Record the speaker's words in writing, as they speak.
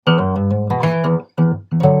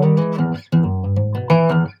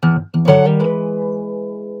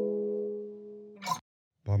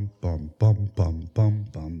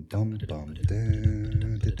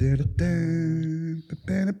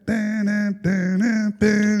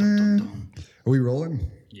Are we rolling?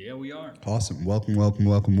 Yeah, we are. Awesome. Welcome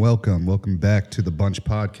back to the Bunch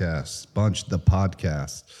Podcast. Bunch the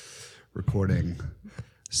Podcast. Recording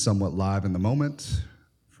somewhat live in the moment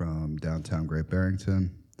from downtown Great Barrington.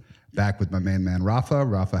 Back with my main man, Rafa.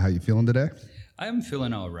 Rafa, how you feeling today? I'm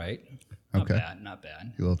feeling all right. Not bad.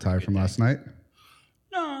 You a little tired from last night?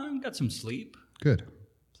 No, I got some sleep. Good.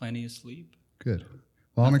 Plenty of sleep. Good.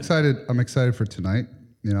 Well, I'm excited for tonight.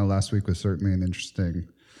 You know, last week was certainly an interesting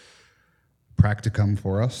practicum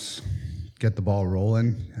for us. Get the ball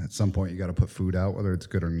rolling. At some point, you got to put food out, whether it's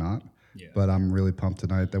good or not. Yeah. But I'm really pumped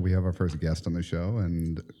tonight that we have our first guest on the show,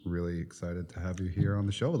 and really excited to have you here on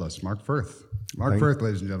the show with us, Mark Firth. Mark Firth,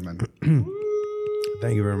 ladies and gentlemen.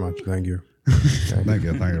 Thank you very much. Thank you. Thank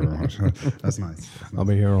you very much. That's nice. I'll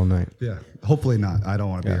be here all night. Yeah, hopefully not. I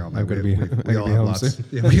don't want to be here all night. I'm going to be we all have home lots. soon.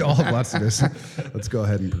 Yeah, we all have lots to do. So let's go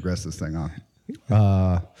ahead and progress this thing on.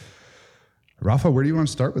 Rafa, where do you want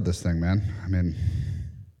to start with this thing, man? I mean,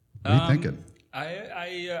 what are you thinking?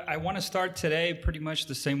 I want to start today pretty much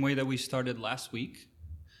the same way that we started last week.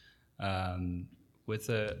 With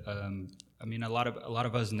I mean, a lot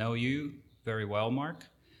of us know you very well, Mark,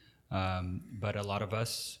 but a lot of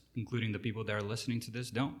us, including the people that are listening to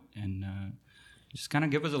this, don't. And just kind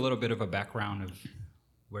of give us a little bit of a background of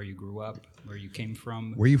where you grew up, where you came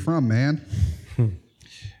from. Where you from, man?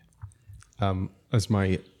 As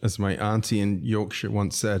my auntie in Yorkshire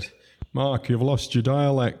once said, Mark, you've lost your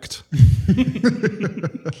dialect.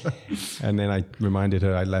 And then I reminded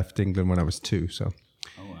her I left England when I was 2, so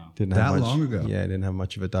didn't have much, long ago. Yeah, I didn't have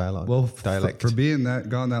much of a dialect. Well, for being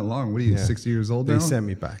gone that long, what are you, 60 years old now? They sent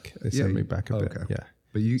me back. They sent me back a bit. Yeah,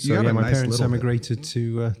 but you got a my nice parents little emigrated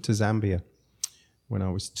to Zambia when I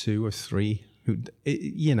was 2 or 3.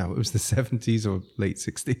 It was the 70s or late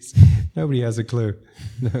 60s. Nobody has a clue.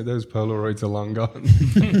 No, those Polaroids are long gone.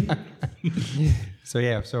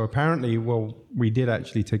 So apparently, we did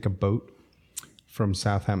actually take a boat from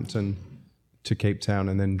Southampton to Cape Town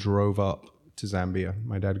and then drove up to Zambia.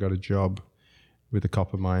 My dad got a job with the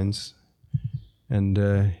copper mines. And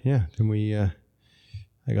then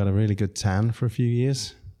I got a really good tan for a few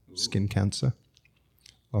years, skin cancer,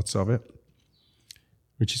 lots of it.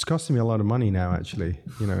 Which is costing me a lot of money now, actually.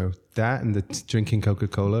 You know, that and drinking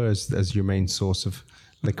Coca-Cola as your main source of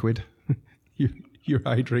liquid, your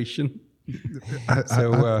hydration. I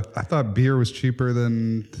thought beer was cheaper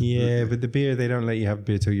than... Yeah, but the beer, they don't let you have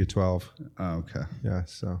beer till you're 12. Oh, okay. Yeah,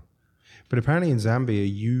 so... But apparently in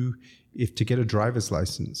Zambia, if to get a driver's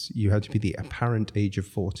license, you had to be the apparent age of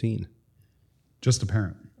 14. Just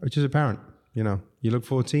apparent? Which is apparent. You know, you look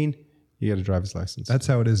 14... You get a driver's license. That's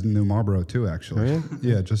how it is in New Marlboro too, actually. Oh, yeah?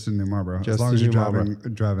 Yeah, just in New Marlboro. Just as long as you're New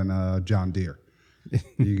driving John Deere,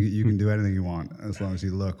 you can do anything you want as long as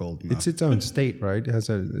you look old enough. It's its own state, right? It has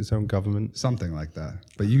its own government. Something like that.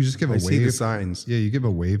 But you just give a wave. See the signs. Yeah, you give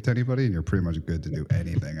a wave to anybody, and you're pretty much good to do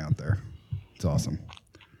anything out there. It's awesome.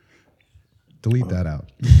 Delete that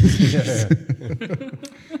out.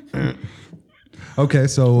 Okay,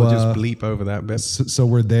 so we'll just bleep over that bit. So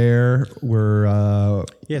we're there.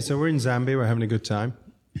 So we're in Zambia. We're having a good time.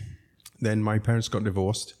 Then my parents got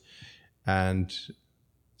divorced, and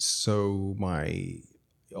so my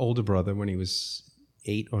older brother, when he was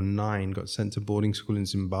 8 or 9, got sent to boarding school in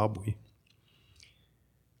Zimbabwe.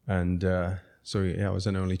 And I was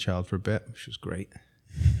an only child for a bit, which was great.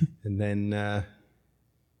 And then,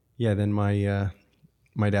 then my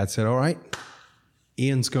dad said, "All right,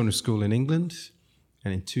 Ian's going to school in England,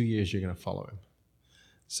 and in 2 years you're going to follow him."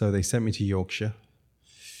 So they sent me to Yorkshire.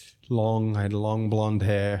 I had long blonde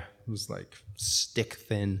hair. It was like stick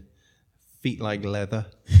thin, feet like leather.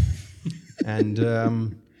 And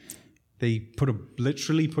they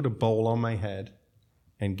literally put a bowl on my head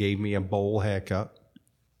and gave me a bowl haircut.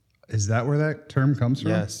 Is that where that term comes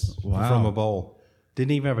from? Yes, wow. From a bowl.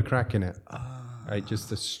 Didn't even have a crack in it. Just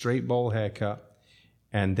a straight bowl haircut.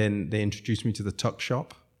 And then they introduced me to the tuck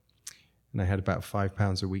shop, and I had about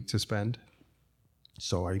 £5 a week to spend.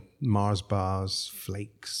 So Mars bars,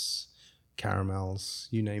 flakes, caramels,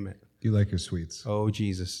 you name it. You like your sweets? Oh,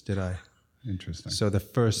 Jesus, did I? Interesting. So the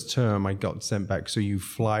first term I got sent back. So you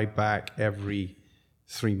fly back every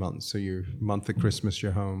 3 months. So your month at Christmas,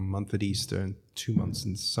 you're home, month at Easter, and 2 months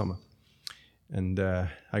in summer. And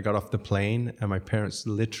I got off the plane, and my parents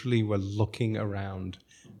literally were looking around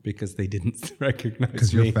because they didn't recognize me.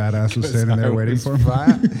 Because your fat ass was standing there waiting for him?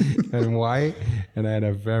 Fat and white, and I had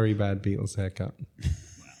a very bad Beatles haircut.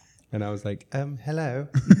 And I was like, hello.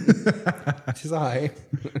 This is I.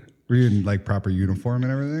 Were you in like proper uniform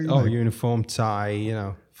and everything? Oh, uniform,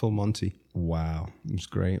 tie, full Monty. Wow. Wow. It was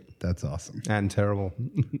great That's awesome. and terrible.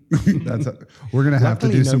 We're gonna have to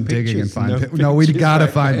Luckily, do no some digging and pictures, find. no we pictures gotta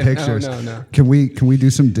back find then. pictures. No. Can we do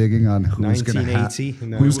some digging on who's gonna have 1980?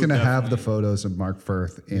 No. who's We gonna will have the photos of Mark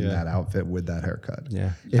Firth in Yeah. that outfit with that haircut?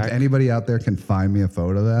 Yeah. If anybody out there can find me a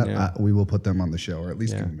photo of that, Yeah. we will put them on the show, or at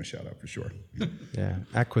least Yeah. give them a shout out for sure. Yeah,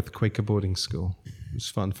 Ackworth Quaker boarding school. It was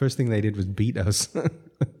fun. First thing they did was beat us.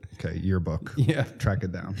 Okay, yearbook. Yeah. Track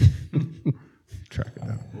it down. Track it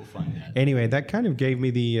down. We'll find that. Anyway, that kind of gave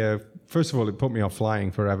me the first of all, it put me off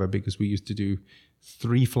flying forever because we used to do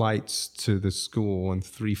 3 flights to the school and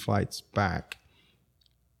 3 flights back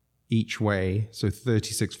each way, so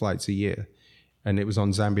 36 flights a year, and it was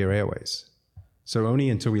on Zambia Airways. So only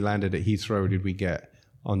until we landed at Heathrow did we get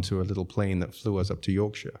onto a little plane that flew us up to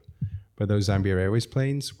Yorkshire. But those Zambia Airways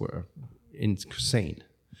planes were insane,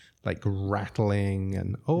 like rattling,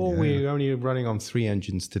 and we're only running on 3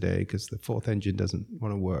 engines today because the 4th engine doesn't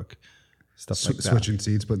want to work. Stuff like that. Switching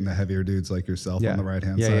seats, putting the heavier dudes like yourself on the right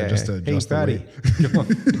hand side, just to hey, adjust the Fatty, weight. come on,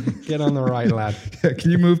 get on the right, lad. Yeah,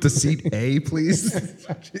 can you move to seat A, please?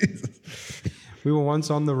 Jesus. We were once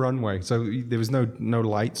on the runway, so there was no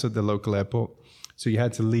lights at the local airport, so you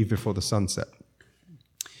had to leave before the sunset.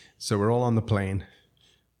 So we're all on the plane,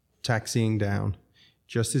 taxiing down.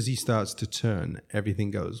 Just as he starts to turn,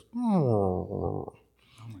 everything goes,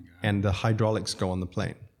 and the hydraulics go on the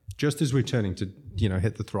plane. Just as we're turning to,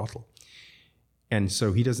 hit the throttle. And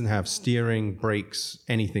so he doesn't have steering, brakes,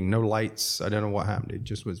 anything, no lights. I don't know what happened. It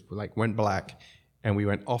just was like went black, and we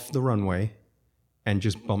went off the runway and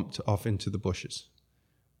just bumped off into the bushes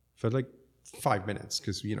for like 5 minutes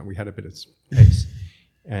because, we had a bit of pace.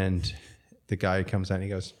 And the guy comes out and he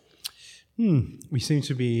goes, we seem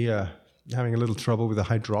to be having a little trouble with the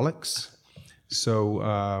hydraulics.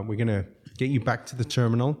 So we're going to get you back to the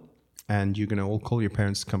terminal and you're going to all call your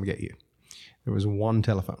parents to come get you. There was one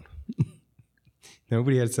telephone.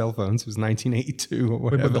 Nobody had cell phones. It was 1982 or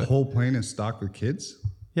whatever. Wait, but the whole plane is stocked with kids?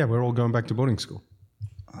 Yeah, we're all going back to boarding school.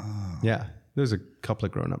 Oh. Yeah, there's a couple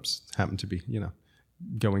of grown-ups happen to be,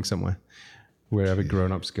 going somewhere. Wherever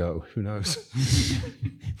grown-ups go, who knows?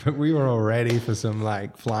 But we were all ready for some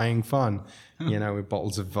flying fun, with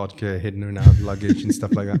bottles of vodka hidden in our luggage and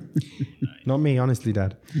stuff like that. Not me, honestly,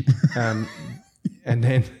 Dad. And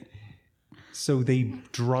then, so they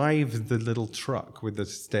drive the little truck with the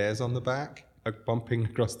stairs on the back, bumping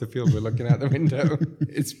across the field. We're looking out the window.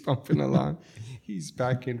 It's bumping along. He's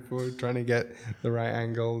back and forth trying to get the right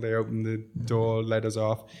angle. They open the door, let us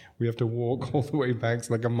off. We have to walk all the way back.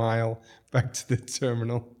 It's like a mile back to the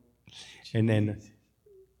terminal. And then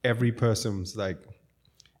every person was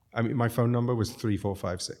my phone number was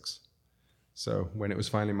 3456. So when it was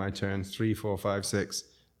finally my turn, 3456,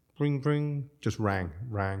 bring, bring, just rang.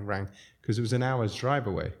 Because it was an hour's drive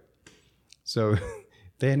away. So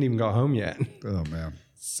they hadn't even got home yet. Oh, man.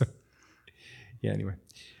 So, yeah, anyway.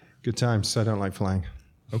 Good times. I don't like flying.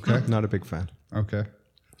 Okay. Not a big fan. Okay.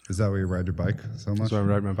 Is that where you ride your bike so much? So I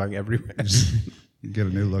ride my bike everywhere. You get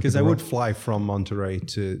a new look. Because I would fly from Monterey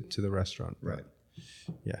to the restaurant. Right.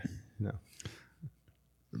 Yeah. No.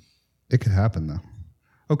 It could happen, though.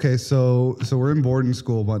 Okay, so we're in boarding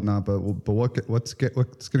school and whatnot, but what's going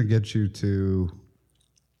to get you to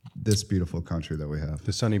this beautiful country that we have?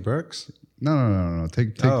 The Sunny Berks? No.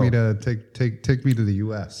 Take me to the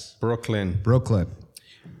U.S. Brooklyn.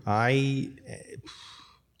 How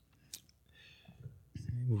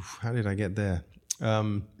did I get there?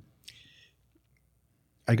 I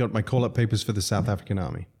got my call-up papers for the South African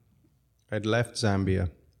Army. I'd left Zambia.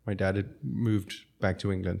 My dad had moved back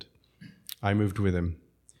to England. I moved with him.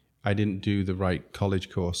 I didn't do the right college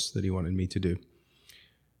course that he wanted me to do.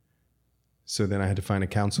 So then I had to find a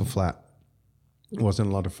council flat. It wasn't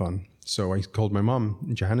a lot of fun. So I called my mom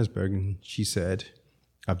in Johannesburg, and she said,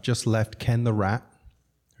 I've just left Ken the Rat,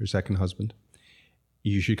 her second husband.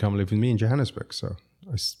 You should come live with me in Johannesburg. So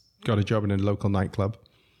I got a job in a local nightclub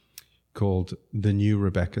called The New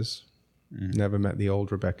Rebecca's. Never met the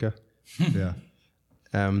old Rebecca. Yeah.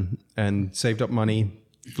 And saved up money,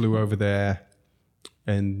 flew over there,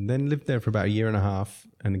 and then lived there for about 1.5 years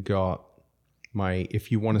and got my,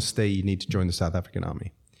 if you want to stay, you need to join the South African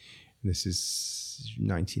Army. And this is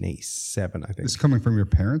 1987, I think. This is coming from your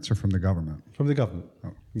parents or from the government? From the government.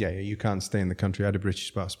 Oh. Yeah, you can't stay in the country. I had a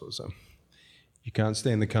British passport, so you can't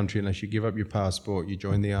stay in the country unless you give up your passport, you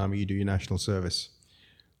join the army, you do your national service.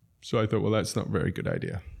 So I thought, well, that's not a very good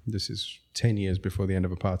idea. This is 10 years before the end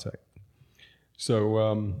of apartheid.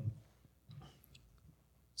 So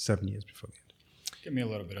 7 years before the end. Give me a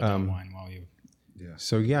little bit of that wine while you... Yeah.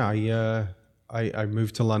 So yeah, I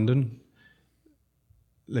moved to London,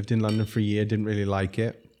 lived in London for a year, didn't really like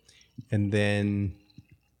it. And then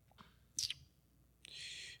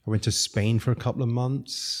I went to Spain for a couple of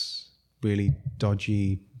months, really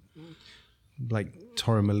dodgy, like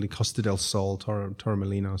Costa del Sol,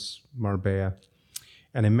 Torremolinos, Marbella.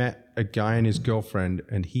 And I met a guy and his girlfriend,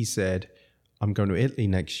 and he said, I'm going to Italy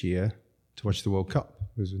next year to watch the World Cup.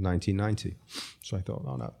 It was 1990. So I thought,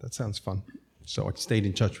 oh, no, that sounds fun. So I stayed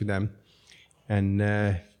in touch with them.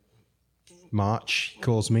 And March, he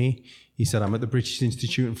calls me. He said, I'm at the British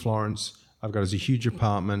Institute in Florence. I've got us a huge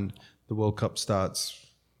apartment. The World Cup starts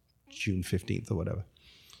June 15th or whatever.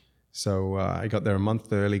 So I got there a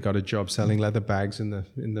month early, got a job selling leather bags in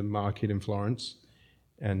the market in Florence,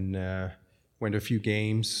 and went to a few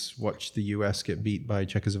games, watched the US get beat by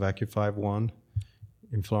Czechoslovakia 5-1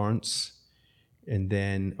 in Florence. And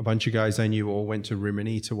then a bunch of guys I knew all went to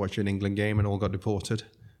Rimini to watch an England game and all got deported.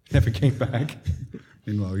 Never came back.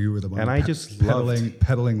 Meanwhile, you were the one And I just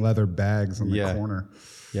peddling leather bags on the corner.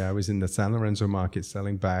 Yeah, I was in the San Lorenzo market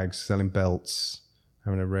selling bags, selling belts,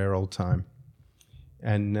 having a rare old time.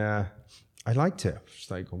 And I liked it. It's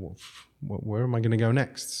like, well, where am I going to go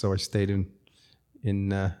next? So I stayed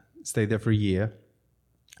stayed there for a year.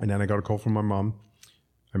 And then I got a call from my mom.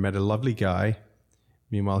 I met a lovely guy.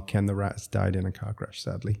 Meanwhile, Ken the Rat's died in a car crash,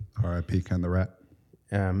 sadly. R.I.P. Ken the Rat.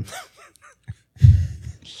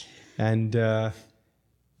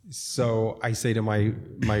 So I say to my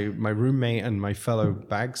roommate and my fellow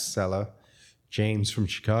bag seller, James from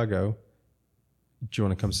Chicago, do you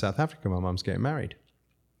want to come to South Africa? My mom's getting married.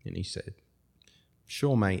 And he said,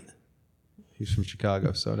 sure, mate. He's from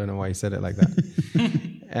Chicago, so I don't know why he said it like that.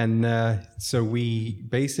 And so we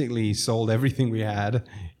basically sold everything we had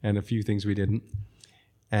and a few things we didn't,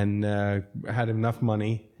 and had enough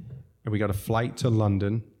money, and we got a flight to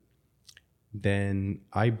London. Then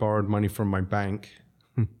I borrowed money from my bank.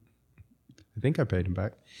 I think I paid him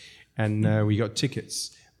back. And we got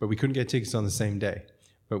tickets, but we couldn't get tickets on the same day.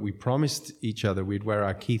 But we promised each other we'd wear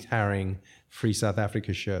our Keith Haring Free South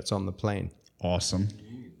Africa shirts on the plane. Awesome.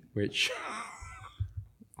 Which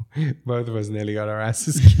both of us nearly got our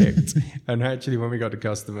asses kicked. And actually, when we got to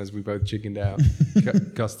customers, we both chickened out.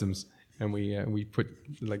 Customs. And we put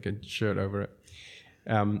like a shirt over it.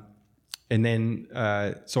 And then,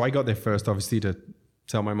 so I got there first, obviously, to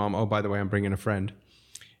tell my mom, oh, by the way, I'm bringing a friend.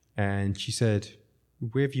 And she said,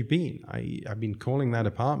 where have you been? I've been calling that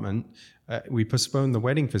apartment. We postponed the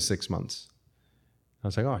wedding for 6 months. I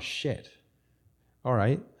was like, oh, shit. All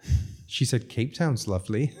right. She said, Cape Town's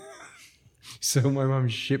lovely. So my mom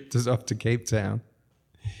shipped us off to Cape Town.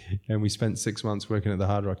 And we spent 6 months working at the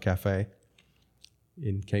Hard Rock Cafe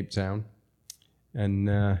in Cape Town. And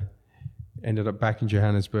ended up back in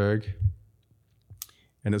Johannesburg.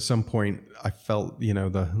 And at some point, I felt,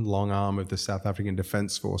 the long arm of the South African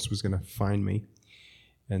Defense Force was going to find me.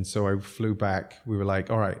 And so I flew back. We were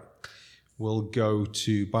like, all right, we'll go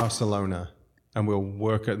to Barcelona and we'll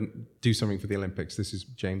do something for the Olympics. This is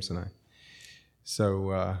James and I.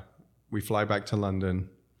 So we fly back to London,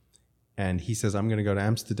 and he says, I'm going to go to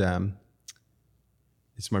Amsterdam.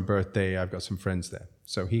 It's my birthday. I've got some friends there.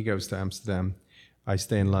 So he goes to Amsterdam. I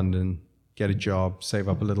stay in London, get a job, save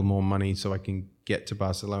up a little more money so I can get to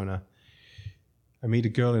Barcelona. I meet a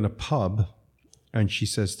girl in a pub, and she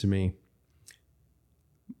says to me,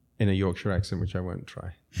 in a Yorkshire accent, which I won't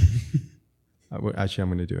try. Actually, I'm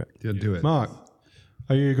going to do it. Yeah, do it. Mark,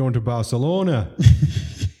 are you going to Barcelona?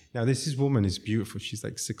 Now, this woman is beautiful. She's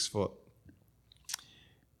like 6 foot.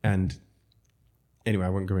 And anyway, I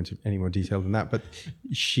won't go into any more detail than that, but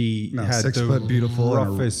she had 6 the foot, beautiful,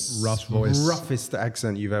 roughest, rough voice. roughest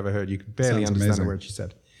accent you've ever heard. You could barely understand amazing. a word she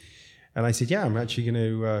said. And I said, yeah, I'm actually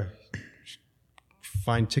going to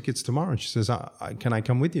find tickets tomorrow. And she says, can I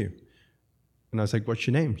come with you? And I was like, what's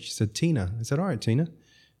your name? She said, Tina. I said, all right, Tina,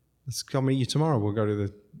 let's come meet you tomorrow. We'll go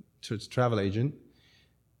to the travel agent.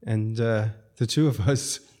 And the two of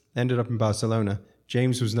us ended up in Barcelona.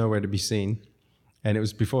 James was nowhere to be seen. And it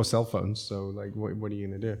was before cell phones. So, like, what are you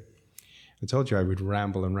going to do? I told you I would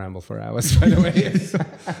ramble and ramble for hours, by the way. It's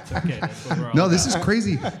okay. That's what we're all No, this about. is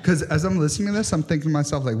crazy. Because as I'm listening to this, I'm thinking to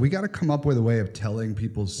myself, like, we got to come up with a way of telling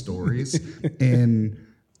people's stories in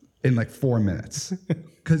like 4 minutes.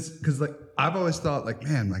 Because like, I've always thought, like,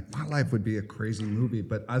 man, like, my life would be a crazy movie.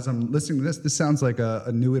 But as I'm listening to this sounds like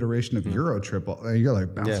a new iteration of Euro Trip. You're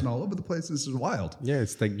like bouncing all over the place. This is wild. Yeah,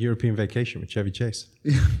 it's like European Vacation with Chevy Chase.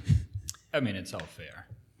 I mean, it's all fair.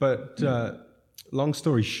 But long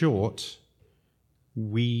story short,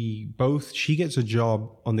 she gets a job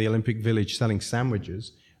on the Olympic Village selling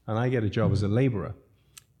sandwiches, and I get a job as a laborer.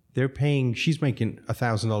 She's making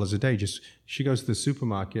 $1,000 a day. She goes to the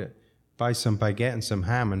supermarket, buys some baguette and some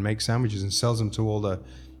ham and makes sandwiches and sells them to all the,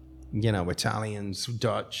 Italians,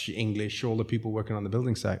 Dutch, English, all the people working on the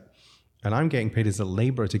building site. and I'm getting paid as a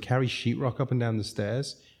laborer to carry sheetrock up and down the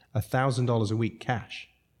stairs, $1,000 a week cash.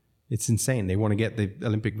 It's insane. They want to get the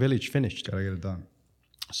Olympic Village finished. Gotta get it done.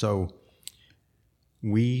 So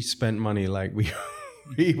we spent money like we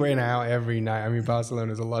went out every night. I mean,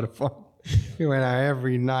 Barcelona's a lot of fun. We went out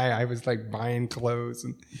every night. I was like buying clothes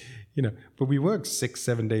and, but we worked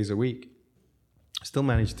 6-7 days a week. Still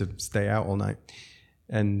managed to stay out all night.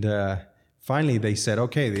 And finally they said,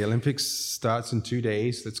 okay, the Olympics starts in 2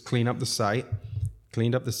 days. Let's clean up the site.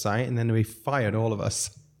 Cleaned up the site, and then they fired all of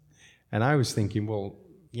us. And I was thinking, well,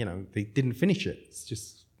 they didn't finish it. It's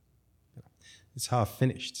just, it's half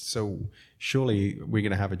finished. So surely we're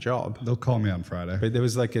going to have a job. They'll call me on Friday. But there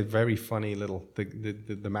was like a very funny little,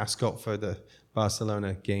 the mascot for the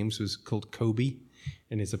Barcelona games was called Kobe.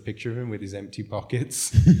 And there's a picture of him with his empty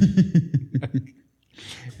pockets.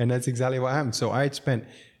 And that's exactly what happened. So I had spent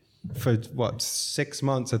for 6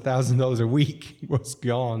 months, $1,000 a week was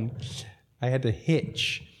gone. I had to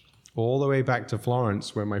hitch all the way back to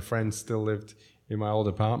Florence, where my friends still lived in my old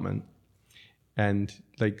apartment, and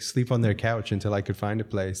like sleep on their couch until I could find a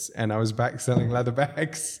place. And I was back selling leather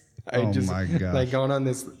bags. My gosh. Like gone on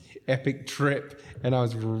this epic trip, and I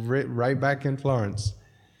was right back in Florence.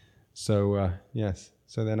 So yes.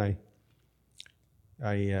 So then I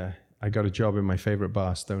got a job in my favorite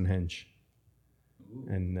bar, Stonehenge. Ooh.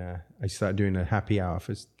 And I started doing a happy hour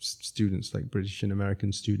for students, like British and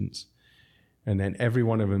American students. And then every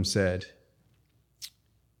one of them said,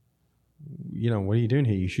 what are you doing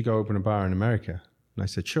here? You should go open a bar in America. And I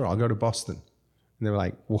said, sure, I'll go to Boston. And they were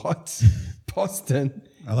like, what? Boston?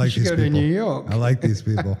 I like you these should people. go to New York. I like these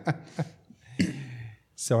people.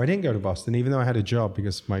 So I didn't go to Boston, even though I had a job,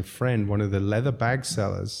 because my friend, one of the leather bag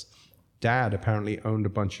sellers, dad apparently owned a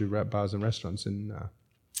bunch of bars and restaurants in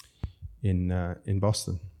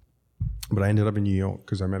Boston. But I ended up in New York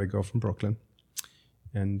because I met a girl from Brooklyn.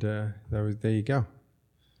 And there you go.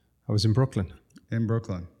 I was in Brooklyn. In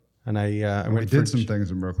Brooklyn. And I went. We did some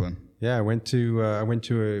things in Brooklyn. Yeah, I went to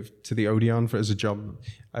the Odeon as a job.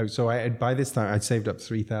 By this time I'd saved up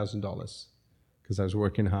 $3,000 because I was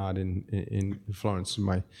working hard in Florence in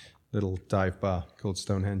my little dive bar called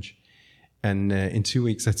Stonehenge. And in 2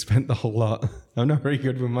 weeks I'd spent the whole lot. I'm not very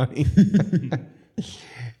good with money.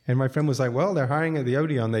 And my friend was like, well, they're hiring at the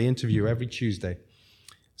Odeon. They interview every Tuesday.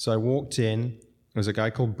 So I walked in. There was a guy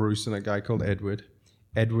called Bruce and a guy called Edward.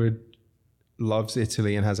 Edward loves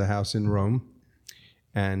Italy and has a house in Rome.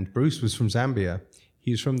 And Bruce was from Zambia.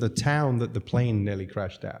 He's from the town that the plane nearly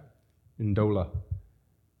crashed at, in Ndola.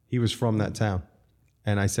 He was from that town.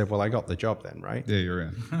 And I said, well, I got the job then, right? Yeah, you're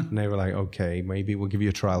in. And they were like, okay, maybe we'll give you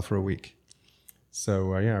a trial for a week.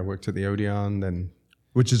 So, I worked at the Odeon then.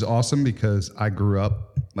 Which is awesome because I grew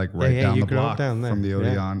up like down the block from the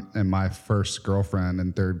Odeon. Yeah. And my first girlfriend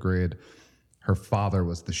in third grade, her father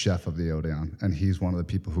was the chef of the Odeon. And he's one of the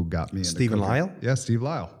people who got me into Stephen cooking. Lyle? Yeah, Steve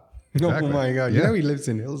Lyle. Exactly. Oh my God. Yeah. You know he lives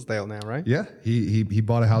in Hillsdale now, right? Yeah. He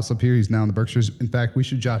bought a house up here. He's now in the Berkshires. In fact, we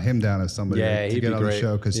should jot him down as somebody to get on the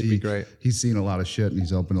show because he's seen a lot of shit and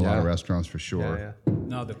he's opened a lot of restaurants for sure. Yeah.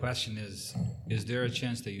 No, the question is there a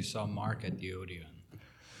chance that you saw Mark at the Odeon?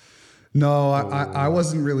 No, I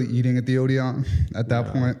wasn't really eating at the Odeon at that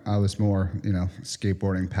point. I was more,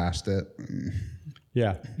 skateboarding past it.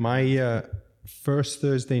 Yeah. My first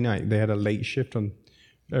Thursday night, they had a late shift on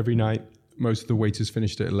every night. Most of the waiters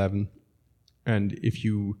finished at 11. And if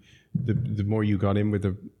the more you got in with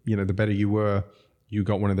the better you were, you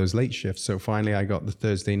got one of those late shifts. So finally I got the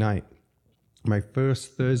Thursday night. My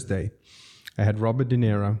first Thursday, I had Robert De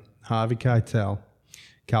Niro, Harvey Keitel,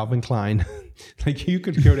 Calvin Klein. Like you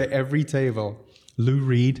could go to every table, Lou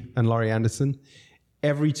Reed and Laurie Anderson.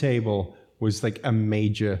 Every table was like a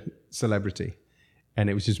major celebrity. And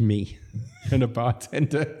it was just me and a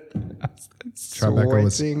bartender.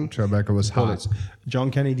 Tribeca was hot.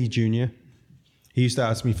 John Kennedy Jr. He used to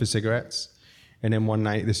ask me for cigarettes. And then one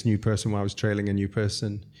night, this new person, while I was trailing a new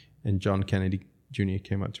person, and John Kennedy Jr.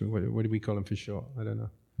 came up to me. What do we call him for short? I don't know.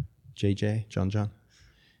 JJ? John?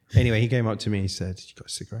 Anyway, he came up to me and he said, you got a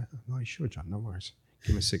cigarette? I'm like, sure, John, no worries.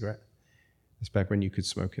 Give me a cigarette. It's back when you could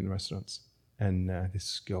smoke in the restaurants. And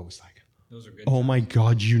this girl was like, those are good oh times. my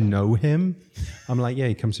God, you know him? I'm like, yeah,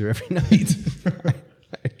 he comes here every night.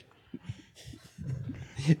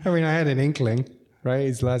 I mean, I had an inkling, right?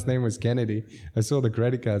 His last name was Kennedy. I saw the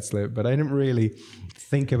credit card slip, but I didn't really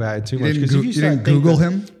think about it too much. You didn't Google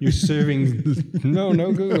him? You're serving... No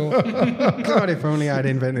Google. God, if only I'd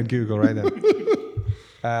invented Google right then.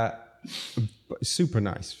 Super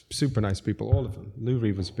nice people, all of them. Lou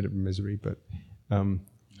Reed was a bit of a misery, but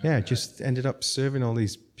just ended up serving all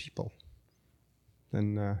these people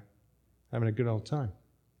and having a good old time.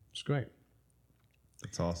 It's great.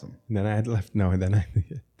 That's awesome. And then I had left. No, and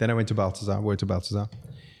then I went to Balthazar. Worked at Balthazar,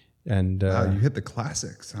 and Wow, you hit the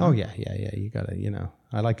classics. Huh? oh yeah. You gotta,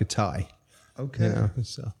 I like a tie. Okay.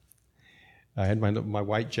 So I had my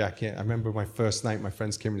white jacket. I remember my first night. My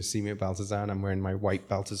friends came to see me at Balthazar, and I'm wearing my white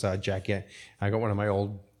Balthazar jacket. I got one of my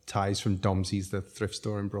old ties from Domsey's, the thrift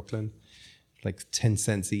store in Brooklyn, like 10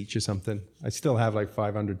 cents each or something. I still have like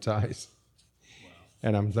 500 ties. Wow.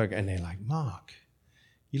 And I'm like, and they're like, Mark,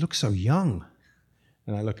 you look so young.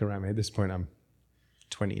 And I look around me. At this point, I'm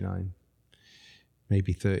 29,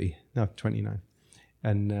 maybe 30. No, 29.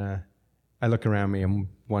 And I look around me, and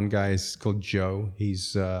one guy is called Joe.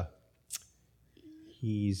 He's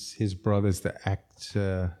his brother's the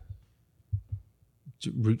actor.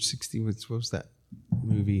 Route 60. What was that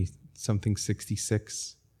movie? Something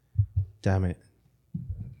 66. Damn it.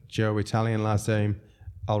 Joe, Italian last name.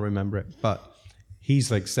 I'll remember it. But he's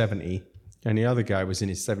like 70, and the other guy was in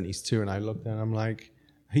his 70s too. And I looked and I'm like,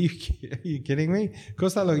 are you kidding me? Of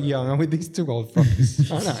course I look young. I'm with these two old fuckers,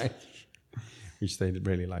 aren't I? Which they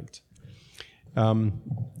really liked. And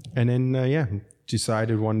then,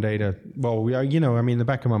 decided one day to, in the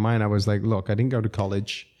back of my mind, I was like, look, I didn't go to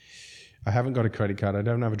college. I haven't got a credit card. I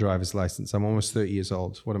don't have a driver's license. I'm almost 30 years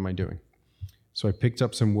old. What am I doing? So I picked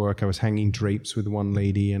up some work. I was hanging drapes with one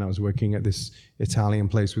lady, and I was working at this Italian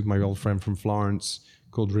place with my old friend from Florence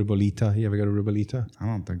called Ribolita. You ever go to Ribolita? I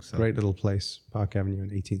don't think so. Great little place, Park Avenue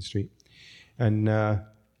and 18th Street. And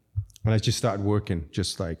I just started working,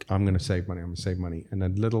 just like, I'm going to save money. And a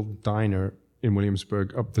little diner in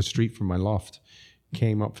Williamsburg up the street from my loft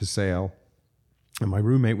came up for sale. And my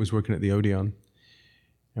roommate was working at the Odeon.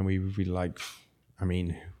 And we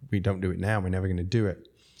don't do it now. We're never going to do it.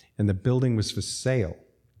 And the building was for sale.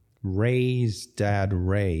 Ray's dad,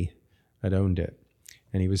 Ray, had owned it.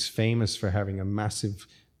 And he was famous for having a massive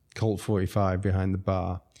Colt 45 behind the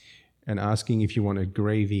bar and asking if you wanted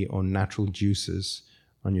gravy or natural juices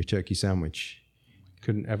on your turkey sandwich.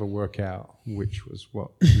 Couldn't ever work out which was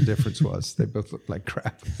what the difference was. They both looked like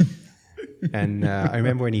crap. And I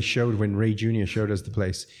remember when Ray Jr. showed us the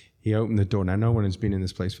place, he opened the door. Now, no one has been in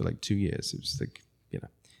this place for like 2 years. It was like,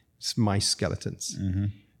 it's mice skeletons. Mm-hmm.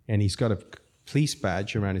 And he's got a police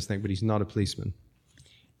badge around his neck, but he's not a policeman.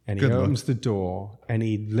 And he opens the door, and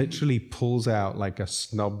he literally pulls out like a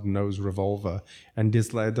snub-nosed revolver and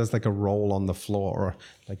does like a roll on the floor, or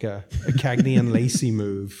like a Cagney and Lacey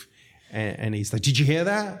move. And he's like, "Did you hear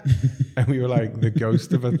that?" And we were like, "The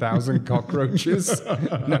ghost of 1,000 cockroaches."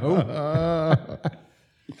 No.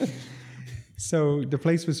 So the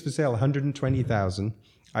place was for sale, $120,000.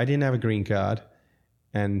 I didn't have a green card.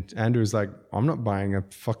 And Andrew was like, "I'm not buying a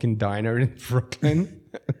fucking diner in Brooklyn.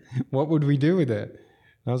 What would we do with it?"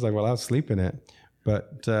 And I was like, "Well, I'll sleep in it."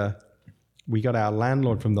 But we got our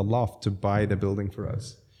landlord from the loft to buy the building for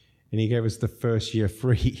us. And he gave us the first year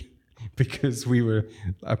free because we were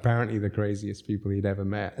apparently the craziest people he'd ever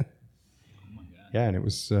met. Oh my God. Yeah, and it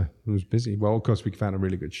was busy. Well, of course, we found a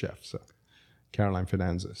really good chef, so Caroline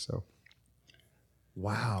Finanza. So,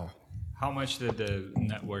 wow. How much did the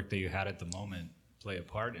network that you had at the moment play a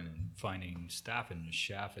part in finding staff and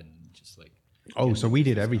chef and just like? Oh, so we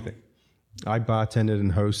did everything. I bartended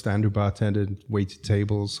and hosted. Andrew bartended, waited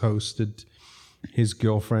tables, hosted. His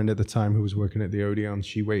girlfriend at the time, who was working at the Odeon,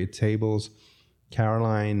 she waited tables.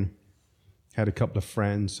 Caroline had a couple of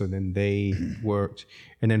friends, so then they worked.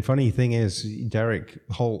 And then funny thing is, Derek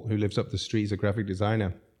Holt, who lives up the street, is a graphic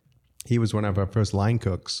designer. He was one of our first line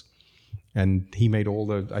cooks. And he made all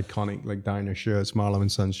the iconic like diner shirts, Marlowe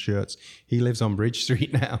and Sons shirts. He lives on Bridge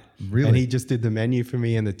Street now. Really? And he just did the menu for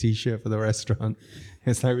me and the T-shirt for the restaurant.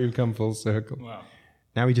 It's like we've come full circle. Wow.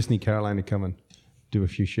 Now we just need Caroline to come and do a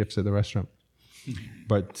few shifts at the restaurant.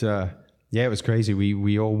 But it was crazy.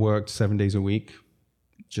 We all worked 7 days a week.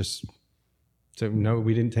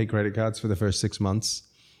 We didn't take credit cards for the first 6 months.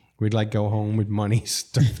 We'd like go home with money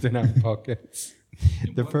stuffed in our pockets.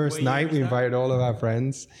 The first night we invited all of our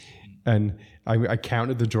friends. And I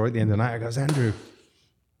counted the drawer at the end of the night. I goes, "Andrew,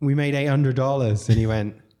 we made $800. And he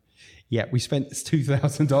went, "Yeah, we spent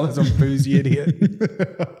 $2,000 on booze, you idiot."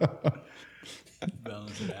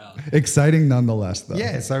 Balance it out. Exciting nonetheless, though.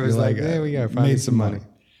 Yes, I was like, there we go, finally some money.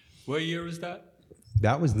 What year was that?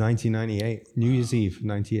 That was 1998. New Year's Eve,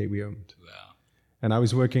 98 we opened. Wow. And I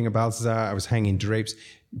was working at Balthazar. I was hanging drapes.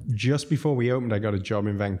 Just before we opened, I got a job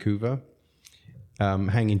in Vancouver,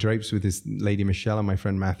 hanging drapes with this lady, Michelle, and my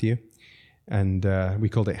friend Matthew. And we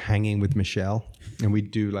called it Hanging with Michelle. And we'd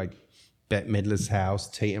do like Bette Midler's house,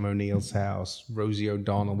 Tatum O'Neill's house, Rosie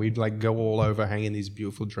O'Donnell. We'd like go all over hanging these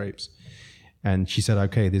beautiful drapes. And she said,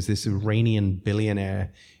 "Okay, there's this Iranian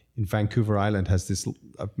billionaire in Vancouver Island has this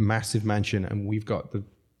massive mansion, and we've got the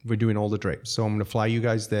we're doing all the drapes. So I'm going to fly you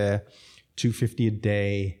guys there, $250 a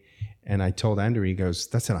day. And I told Andrew, he goes,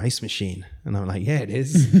 that's an ice machine. And I'm like, yeah, it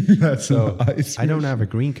is. That's so an ice I don't have a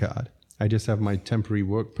green card. I just have my temporary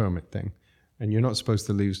work permit thing. And you're not supposed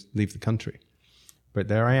to leave the country. But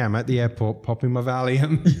there I am at the airport, popping my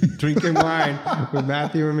Valium, drinking wine with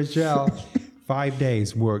Matthew and Michelle. 5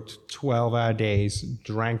 days, worked 12-hour days,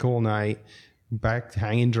 drank all night, back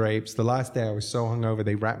hanging drapes. The last day I was so hungover,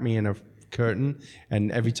 they wrapped me in a curtain,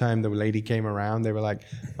 and every time the lady came around, they were like,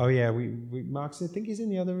 "Oh yeah, we Mark's, I think he's in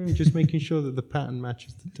the other room, just making sure that the pattern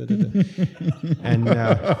matches." And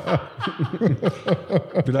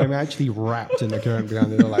but I'm actually wrapped in the curtain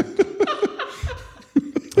behind. They're like,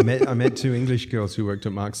 I met 2 English girls who worked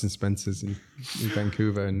at Marks and Spencer's in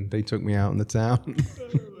Vancouver, and they took me out in the town.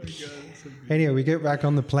 Oh my God. Anyway, we get back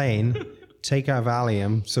on the plane, take our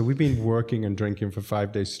Valium. So we've been working and drinking for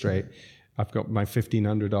 5 days straight. I've got my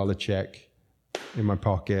 $1,500 check in my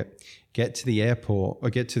pocket. Get to the airport, or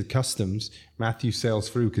get to customs. Matthew sails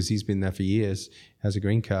through because he's been there for years, has a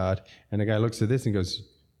green card. And the guy looks at this and goes,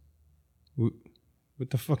 what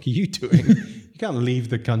the fuck are you doing? You can't leave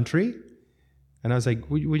the country. And I was like,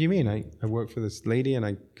 what do you mean? I work for this lady and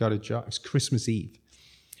I got a job. It's Christmas Eve.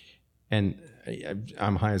 And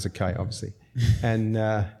I'm high as a kite, obviously. And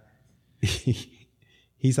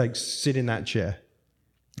he's like, sit in that chair.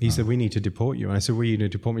 He said, we need to deport you. And I said, well, you going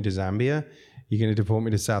to deport me to Zambia? You're going to deport me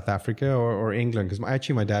to South Africa or England? Because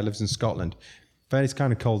actually my dad lives in Scotland. But it's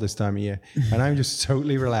kind of cold this time of year. And I'm just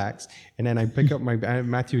totally relaxed. And then I pick up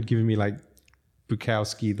Matthew had given me like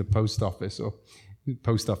Bukowski, the post office,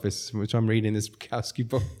 which I'm reading this Bukowski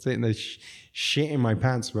book, sitting there shit in my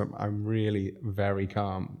pants, but I'm really very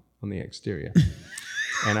calm on the exterior.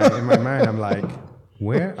 And in my mind, I'm like,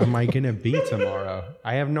 where am I going to be tomorrow?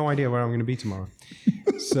 I have no idea where I'm going to be tomorrow.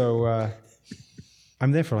 So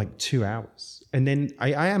I'm there for like 2 hours. And then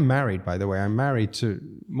I am married, by the way. I'm married to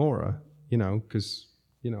Maura, because,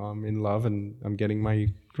 I'm in love and I'm getting my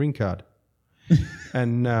green card.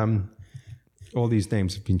 And all these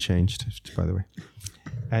names have been changed, by the way.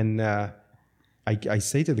 And I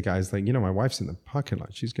say to the guys, like, my wife's in the parking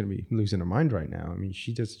lot. She's going to be losing her mind right now. I mean,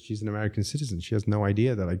 she's an American citizen. She has no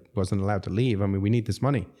idea that I wasn't allowed to leave. I mean, we need this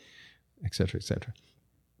money, et cetera, et cetera.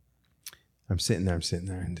 I'm sitting there,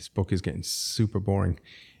 and this book is getting super boring.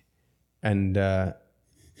 And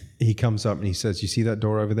he comes up and he says, you see that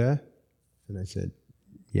door over there? And I said,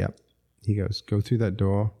 yep. He goes, go through that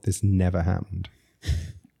door. This never happened.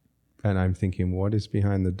 And I'm thinking, what is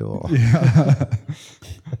behind the door? Yeah.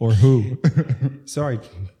 Or who? So I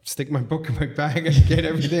stick my book in my bag and get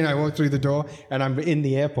everything. I walk through the door and I'm in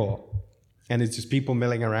the airport. And it's just people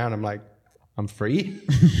milling around. I'm like, I'm free?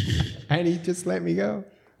 And he just let me go.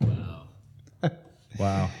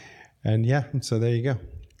 Wow. And yeah, so there you go.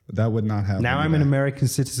 That would not happen. Now I'm an American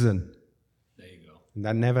citizen. There you go. And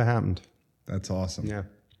that never happened. That's awesome. Yeah.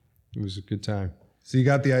 It was a good time. So you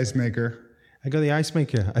got the ice maker. I got the ice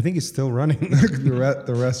maker. I think it's still running.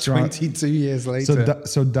 the restaurant. 22 years later.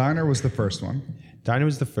 So Diner was the first one. Diner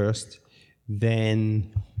was the first.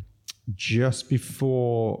 Then just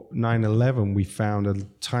before 9/11, we found a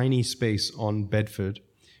tiny space on Bedford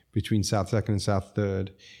between South 2nd and South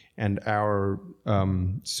 3rd. And our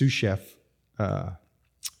sous chef, what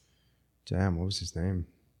was his name?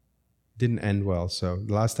 Didn't end well. So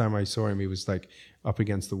the last time I saw him, he was like up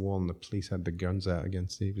against the wall and the police had the guns out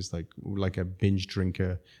against him. He was like a binge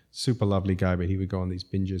drinker, super lovely guy, but he would go on these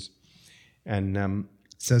binges. And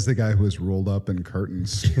says the guy who was rolled up in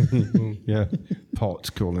curtains. Yeah,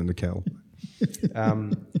 pot calling the kettle.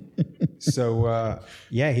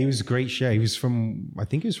 Yeah, he was a great chef. I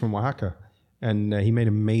think he was from Oaxaca. And he made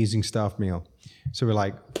amazing staff meal. So we're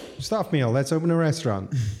like, staff meal, let's open a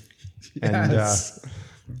restaurant. Yes.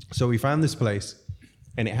 And so we found this place,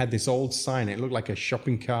 and it had this old sign. It looked like a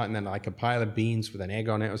shopping cart and then like a pile of beans with an egg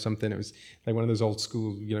on it or something. It was like one of those old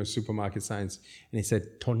school, supermarket signs. And it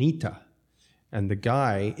said Tonita. And the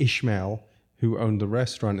guy, Ishmael, who owned the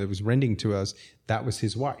restaurant that was renting to us, that was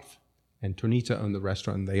his wife. And Tonita owned the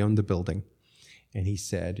restaurant, and they owned the building. And he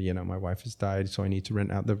said, my wife has died, so I need to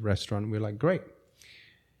rent out the restaurant. And we're like, great.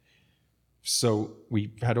 So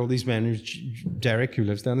we had all these menus. Derek, who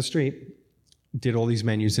lives down the street, did all these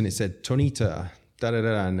menus, and it said, Tonita,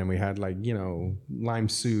 da-da-da. And then we had lime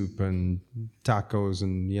soup and tacos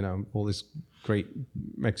and, all this great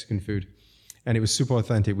Mexican food. And it was super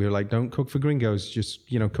authentic. We were like, don't cook for gringos. Just,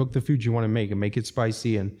 cook the food you want to make and make it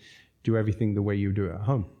spicy and do everything the way you do it at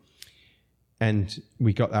home. And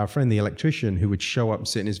we got our friend, the electrician, who would show up and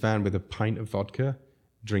sit in his van with a pint of vodka,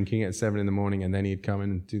 drinking at 7 a.m, and then he'd come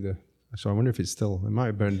in and do so I wonder if it might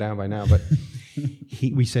have burned down by now, but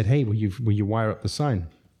we said, hey, will you wire up the sign?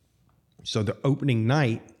 So the opening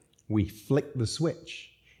night, we flicked the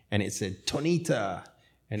switch and it said Tonita.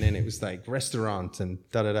 And then it was like restaurant and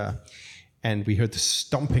da-da-da. And we heard the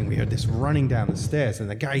stomping. We heard this running down the stairs. And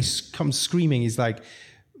the guy comes screaming. He's like,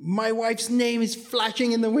 my wife's name is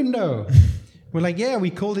flashing in the window. We're like, yeah, we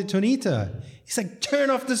called it Tonita. He's like, turn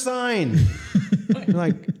off the sign. We're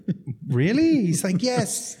like, really? He's like,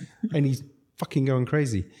 yes. And he's fucking going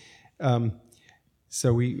crazy.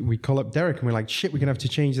 So we call up Derek and we're like, shit, we're going to have to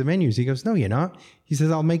change the menus. He goes, no, you're not. He says,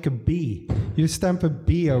 I'll make a B. You stamp a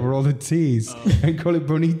B over all the T's and call it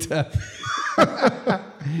Bonita.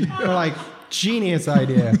 We're like, genius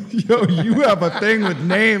idea. Yo, you have a thing with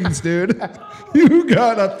names, dude. You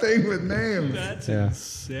got a thing with names. That's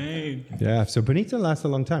insane. Yeah, so Bonita lasts a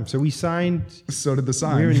long time. So we signed. So did the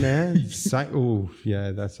sign. We were in there. Oh,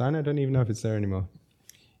 yeah, that sign, I don't even know if it's there anymore.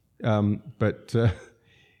 But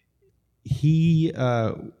he,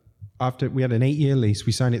 after we had an 8-year lease,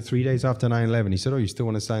 we signed it 3 days after 9/11. He said, oh, you still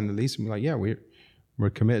want to sign the lease? And we're like, yeah, we're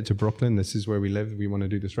committed to Brooklyn. This is where we live. We want to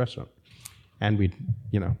do this restaurant. And we,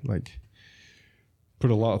 put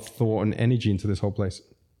a lot of thought and energy into this whole place.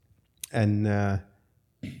 And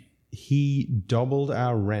he doubled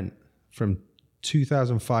our rent from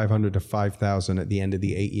 $2,500 to $5,000 at the end of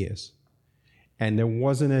the 8 years. And there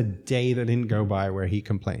wasn't a day that didn't go by where he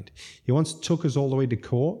complained. He once took us all the way to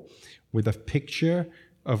court with a picture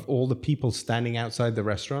of all the people standing outside the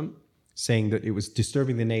restaurant saying that it was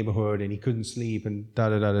disturbing the neighborhood and he couldn't sleep and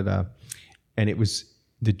da-da-da-da-da. And it was,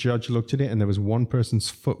 the judge looked at it and there was one person's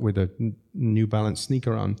foot with a New Balance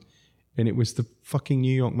sneaker on. And it was the fucking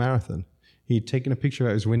New York Marathon. He'd taken a picture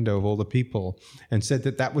out his window of all the people and said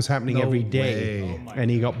that that was happening every day.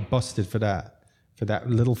 And he got busted for that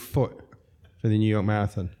little foot for the New York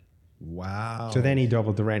Marathon. Wow. So then he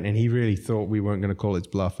doubled the rent and he really thought we weren't going to call its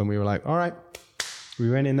bluff. And we were like, all right. We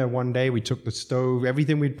went in there one day, we took the stove,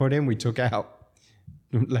 everything we'd put in, we took out.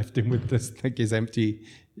 Left him with this, like his empty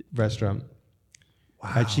restaurant.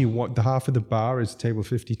 Wow. Actually, the half of the bar is table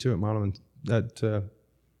 52 at Marlon, at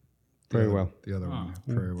Prairie Whale. The other one.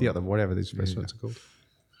 Prairie Whale. The other, whatever these restaurants are called.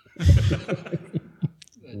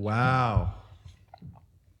 Wow.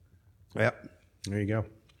 Yep. There you go.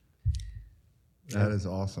 That is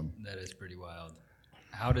awesome. That is pretty wild.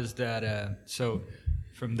 How does that, so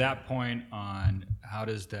from that point on, how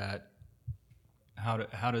does a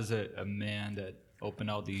man that opened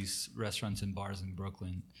all these restaurants and bars in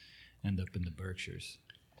Brooklyn end up in the Berkshires?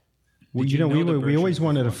 Well, we always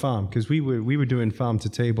wanted a farm because we were doing farm to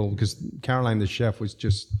table because Caroline, the chef, was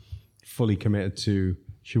just fully committed to.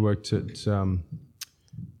 She worked at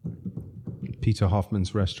Peter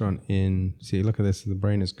Hoffman's restaurant in. See, look at this. The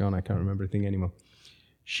brain is gone. I can't remember a thing anymore.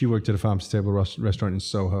 She worked at a farm to table restaurant in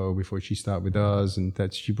Soho before she started with us, and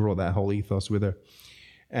that she brought that whole ethos with her.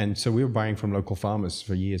 And so we were buying from local farmers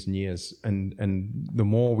for years and years. And the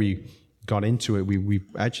more we got into it, we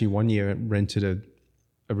actually one year rented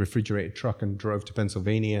a refrigerated truck and drove to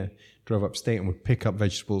Pennsylvania, drove upstate, and would pick up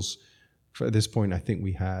vegetables. At this point, I think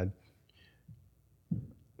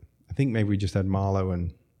maybe we just had Marlowe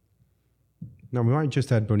and... No, we might have just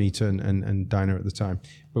had Bonita and Diner at the time.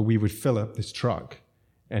 But we would fill up this truck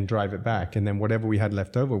and drive it back. And then whatever we had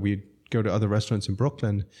left over, we'd go to other restaurants in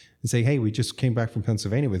Brooklyn and say, hey, we just came back from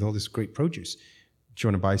Pennsylvania with all this great produce. Do you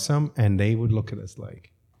want to buy some? And they would look at us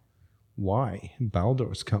like, why?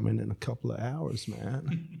 Baldor's coming in a couple of hours,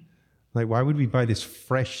 man. Like, why would we buy this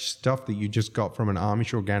fresh stuff that you just got from an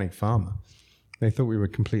Amish organic farmer? They thought we were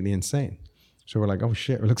completely insane. So we're like, oh,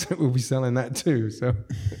 shit, it looks like we'll be selling that too. So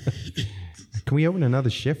can we open another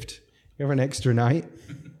shift? You have an extra night?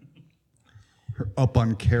 We're up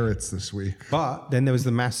on carrots this week. But then there was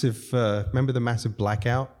the massive, remember the massive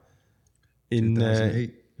blackout? In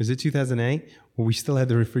 2008. Was it 2008? Well, we still had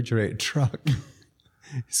the refrigerated truck.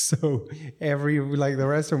 So like the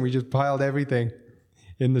restaurant, we just piled everything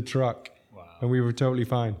in the truck. Wow. And we were totally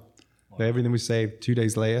fine. Wow. So everything was saved. 2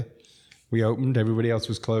 days later, we opened. Everybody else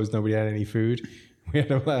was closed. Nobody had any food. We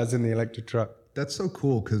had all ours in the electric truck. That's so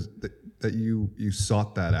cool because that you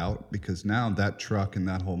sought that out, because now that truck and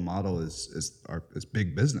that whole model is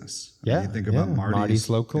big business. Yeah. I mean, you think about Marty's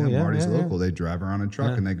local. Yeah, Marty's local. They drive around in a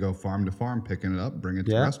truck and they go farm to farm, picking it up, bring it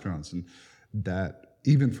to restaurants. And that,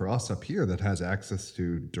 even for us up here that has access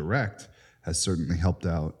to direct, has certainly helped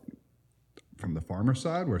out from the farmer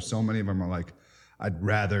side, where so many of them are like, I'd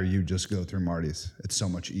rather you just go through Marty's. It's so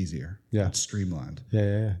much easier. Yeah. It's streamlined.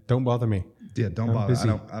 Yeah. Don't bother me. Yeah, don't bother. Busy.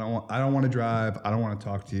 I don't want to drive. I don't want to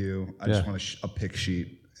talk to you. I just want a pick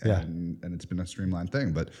sheet. And it's been a streamlined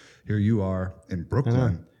thing. But here you are in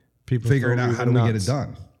Brooklyn, people figuring out how do we get it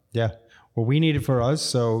done. Yeah. Well, we need it for us.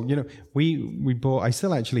 So, we bought, I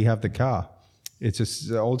still actually have the car. It's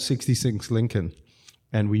an old 66 Lincoln.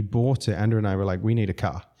 And we bought it. Andrew and I were like, we need a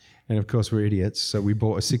car. And of course, we're idiots. So we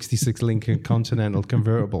bought a 66 Lincoln Continental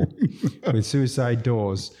convertible with suicide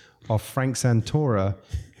doors of Frank Santora,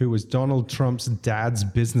 who was Donald Trump's dad's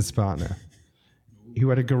business partner, who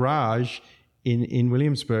had a garage in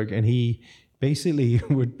Williamsburg. And he basically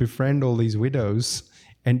would befriend all these widows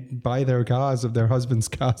and buy their cars of their husband's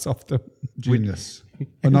cars off them. Genius.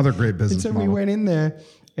 Another great business And so model. we went in there,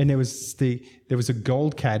 and there was a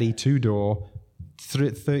gold caddy 2-door,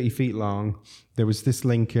 30 feet long. There was this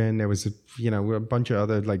Lincoln. There was a bunch of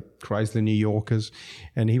other like Chrysler New Yorkers,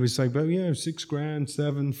 and he was like, "Well, yeah, $6,000,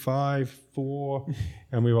 7, 5, 4,"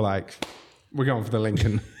 and we were like, "We're going for the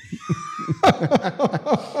Lincoln."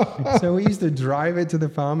 So we used to drive it to the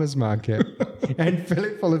farmer's market and fill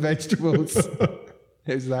it full of vegetables.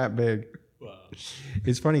 It was that big. Wow.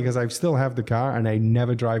 It's funny because I still have the car and I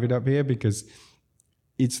never drive it up here because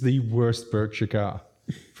it's the worst Berkshire car.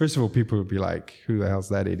 First of all, people would be like, who the hell's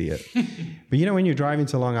that idiot? But you know, when you're driving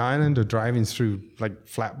to Long Island or driving through like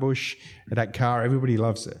Flatbush, that car, everybody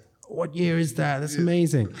loves it. What year is that? That's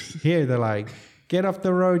amazing. Here, they're like, get off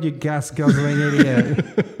the road, you gas guzzling idiot.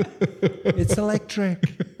 It's electric.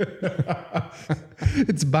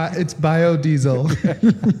 It's biodiesel.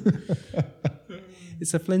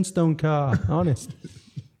 It's a Flintstone car, honest.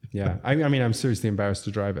 Yeah, I mean, I'm seriously embarrassed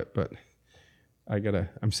to drive it, but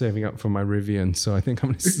I'm saving up for my Rivian, so I think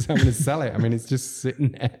I'm gonna sell it. I mean, it's just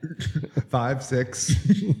sitting there. 5, 6.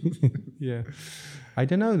 Yeah. I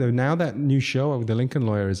don't know, though. Now that new show with the Lincoln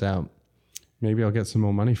Lawyer is out, maybe I'll get some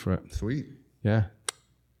more money for it. Sweet. Yeah.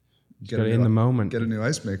 Get Got it in the moment. Get a new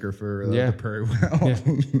ice maker for Yeah. the Prairie Whale.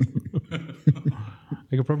 Yeah.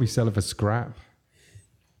 I could probably sell it for scrap.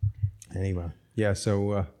 Anyway. Yeah,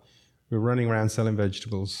 so we're running around selling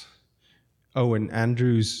vegetables. Oh, and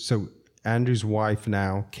Andrew's wife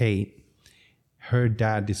now, Kate, her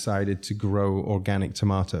dad decided to grow organic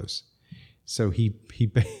tomatoes. So he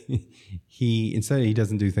instead he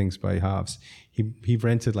doesn't do things by halves. He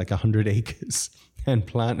rented like 100 acres and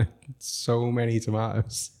planted so many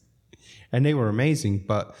tomatoes. And they were amazing,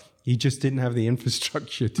 but he just didn't have the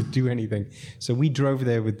infrastructure to do anything. So we drove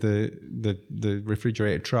there with the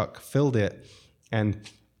refrigerated truck, filled it, and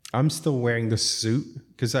I'm still wearing the suit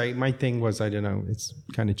because my thing was, I don't know, it's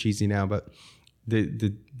kind of cheesy now, but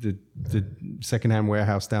the secondhand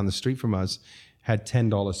warehouse down the street from us had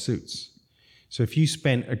 $10 suits. So if you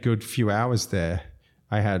spent a good few hours there,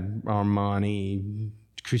 I had Armani,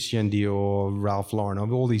 Christian Dior, Ralph Lauren,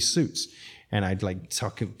 all these suits, and I'd like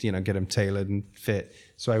get them tailored and fit.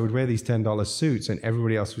 So I would wear these $10 suits, and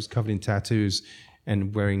everybody else was covered in tattoos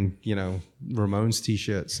and wearing, Ramones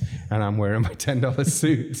t-shirts, and I'm wearing my $10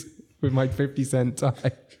 suit with my 50-cent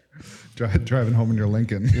tie. Driving home in your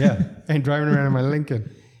Lincoln. Yeah, and driving around in my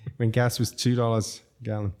Lincoln when gas was $2 a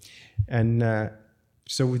gallon. And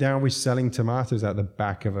so now we're selling tomatoes out the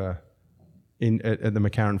back of at the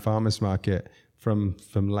McCarran Farmers Market from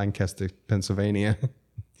Lancaster, Pennsylvania.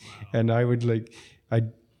 And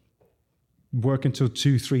I'd work until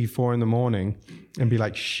 2, 3, 4 in the morning and be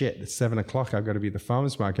like, shit, it's 7 o'clock, I've got to be at the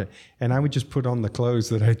farmer's market. And I would just put on the clothes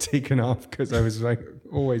that I'd taken off because I was like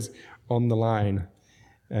always on the line.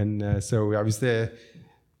 And so I was there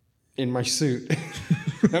in my suit,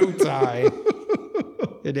 no tie,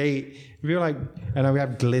 at 8. And I would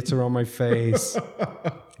have glitter on my face.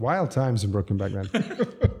 Wild times in Brooklyn back then.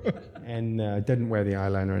 And I didn't wear the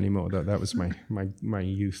eyeliner anymore. That was my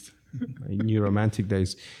youth, my new romantic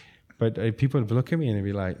days. But people would look at me and they'd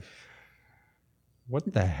be like,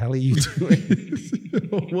 what the hell are you doing?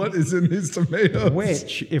 What is in these tomatoes?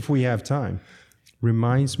 Which, if we have time,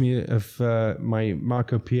 reminds me of my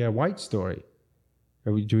Marco Pierre White story.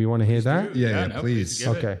 Do we want to hear that? Yeah, no, please.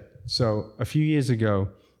 give it. Okay. So a few years ago,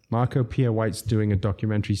 Marco Pierre White's doing a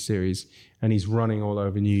documentary series, and he's running all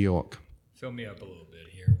over New York. Fill me up a little bit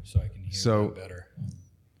here so I can hear you better.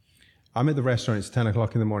 I'm at the restaurant. It's 10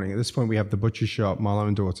 o'clock in the morning. At this point, we have the butcher shop, Marlowe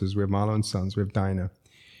and Daughters. We have Marlowe and Sons. We have Diner.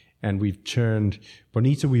 And we've turned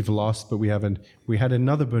Bonita. We've lost, but we had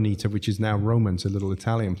another Bonita, which is now Roman's, a little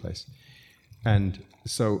Italian place. And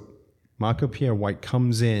so Marco Pierre White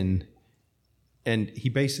comes in, and he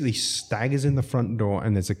basically staggers in the front door,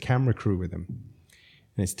 and there's a camera crew with him.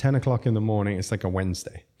 And it's 10 o'clock in the morning. It's like a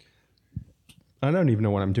Wednesday. I don't even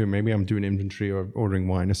know what I'm doing. Maybe I'm doing inventory or ordering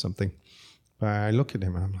wine or something. But I look at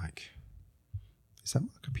him, and I'm like, is that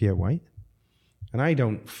Marco Pierre White? And I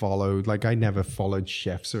don't follow, I never followed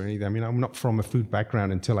chefs or anything. I mean, I'm not from a food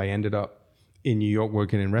background until I ended up in New York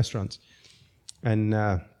working in restaurants. And,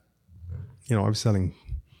 I was selling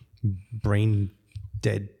brain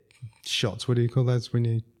dead shots. What do you call that? It's when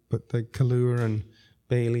you put the Kahlua and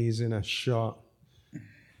Bailey's in a shot.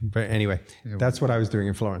 But anyway, that's what I was doing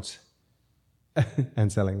in Florence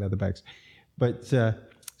and selling leather bags. But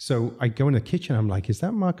so I go in the kitchen. I'm like, is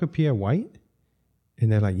that Marco Pierre White?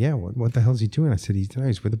 And they're like, yeah, what the hell's he doing? I said,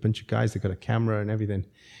 he's with a bunch of guys that got a camera and everything.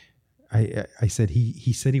 I said,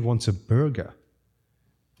 he said he wants a burger.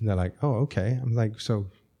 And they're like, oh, okay. I'm like, so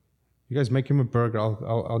you guys make him a burger.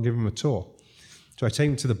 I'll give him a tour. So I take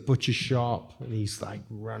him to the butcher shop, and he's like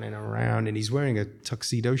running around, and he's wearing a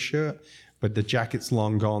tuxedo shirt, but the jacket's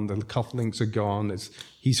long gone, the cufflinks are gone.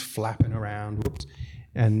 He's flapping around. Whoops.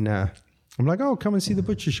 And I'm like, oh, come and see the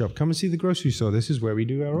butcher shop. Come and see the grocery store. This is where we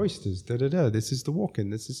do our oysters. This is the walk-in.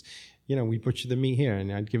 This is, we butcher the meat here.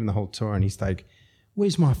 And I'd give him the whole tour, and he's like,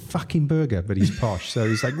 where's my fucking burger? But he's posh. So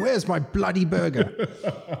he's like, where's my bloody burger?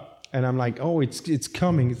 And I'm like, oh, it's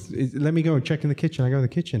coming. Let me go check in the kitchen. I go in the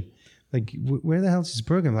kitchen. Like, where the hell's his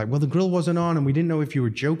burger? I'm like, well, the grill wasn't on, and we didn't know if you were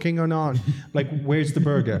joking or not. Like, where's the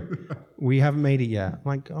burger? We haven't made it yet. I'm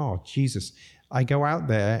like, oh, Jesus. I go out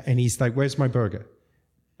there, and he's like, where's my burger?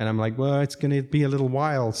 And I'm like, well, it's going to be a little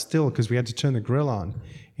while still because we had to turn the grill on.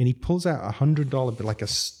 And he pulls out $100 bill, like a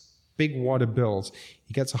big wad of bills.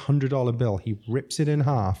 He gets $100 bill. He rips it in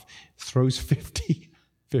half, throws 50,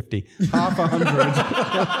 half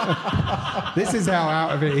 100. This is how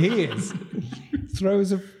out of it he is.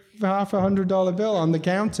 Throws half $100 bill on the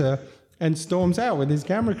counter and storms out with his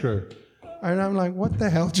camera crew. And I'm like, what the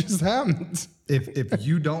hell just happened? If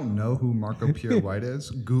you don't know who Marco Pierre White is,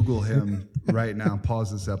 Google him right now.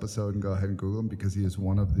 Pause this episode and go ahead and Google him because he is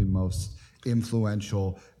one of the most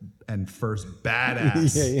influential and first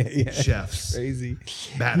badass chefs. Crazy.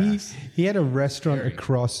 Badass. He had a restaurant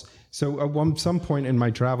across. So at some point in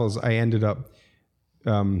my travels, I ended up,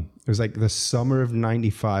 it was like the summer of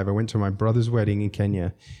 95. I went to my brother's wedding in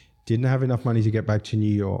Kenya. Didn't have enough money to get back to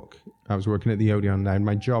New York. I was working at the Odeon. And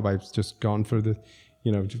my job, I was just gone for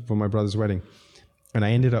for my brother's wedding. And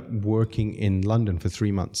I ended up working in London for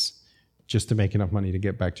 3 months just to make enough money to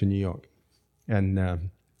get back to New York. And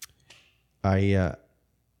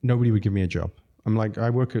nobody would give me a job. I'm like, I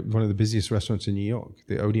work at one of the busiest restaurants in New York,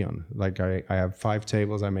 the Odeon. Like I have 5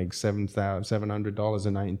 tables. I make $700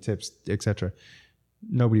 a night in tips, etc.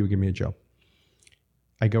 Nobody would give me a job.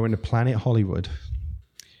 I go into Planet Hollywood.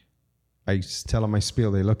 I tell them my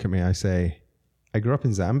spiel. They look at me. I say, I grew up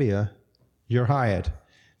in Zambia. You're hired.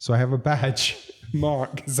 So I have a badge,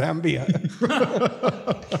 Mark, Zambia.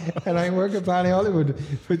 And I work at Planet Hollywood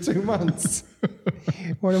for 2 months.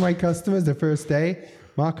 One of my customers, the first day,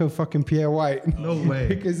 Marco fucking Pierre White. No way.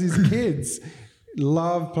 Because his kids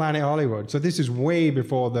love Planet Hollywood. So this is way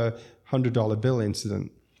before the $100 bill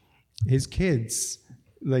incident. His kids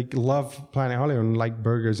love Planet Hollywood and like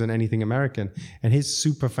burgers and anything American. And his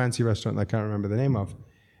super fancy restaurant that I can't remember the name of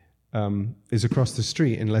is across the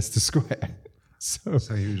street in Leicester Square.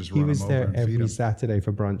 So he was there every Saturday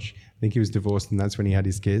for brunch. I think he was divorced, and that's when he had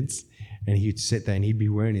his kids. And he'd sit there and he'd be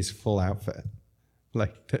wearing his full outfit,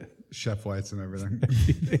 like the Chef Whites and everything.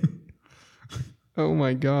 Oh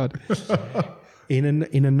my God!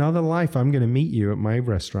 In another life, I'm going to meet you at my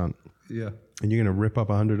restaurant. Yeah. And you're going to rip up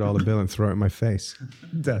 $100 bill and throw it in my face.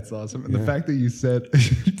 That's awesome. And the fact that you said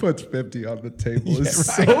he puts 50 on the table is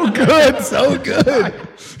so good. So good.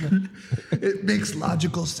 It makes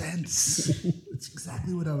logical sense. It's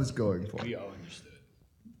exactly what I was going for. We all understood.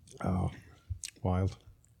 Oh, wild.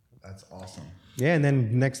 That's awesome. Yeah, and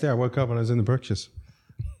then next day I woke up and I was in the Berkshires.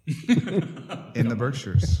 In the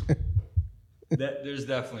Berkshires. There's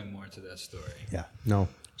definitely more to that story. Yeah. No.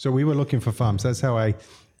 So we were looking for farms. That's how I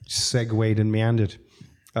segued and meandered.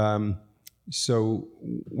 So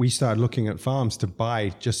we started looking at farms to buy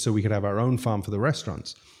just so we could have our own farm for the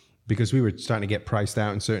restaurants, because we were starting to get priced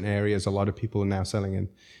out in certain areas. A lot of people are now selling in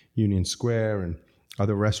Union Square, and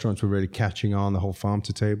other restaurants were really catching on, the whole farm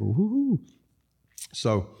to table. Woo-hoo.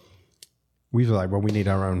 So we were like, well, we need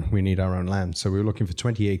our own land. So we were looking for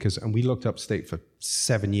 20 acres, and we looked upstate for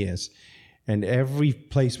 7 years. And every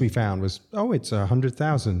place we found was, it's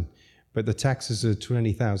 100,000. But the taxes are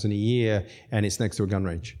 $20,000 a year, and it's next to a gun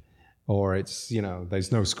range, or it's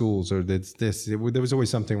there's no schools, or there's this. There was always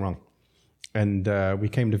something wrong, and we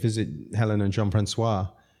came to visit Helen and Jean-Francois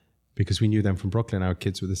because we knew them from Brooklyn. Our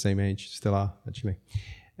kids were the same age, still are actually,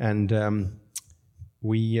 and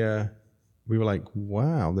we were like,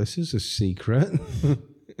 wow, this is a secret.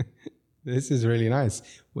 This is really nice.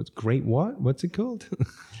 What's it called?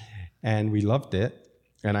 And we loved it.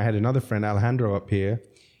 And I had another friend, Alejandro, up here.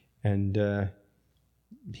 And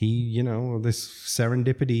he, this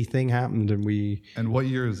serendipity thing happened, and we. And what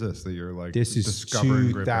year is this that you're like? This is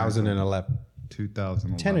 2011.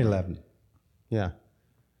 2011. 10, 11. Yeah.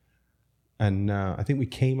 And I think we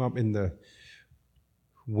came up in the.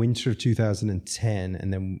 winter of 2010,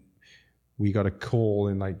 and then we got a call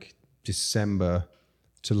in like December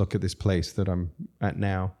to look at this place that I'm at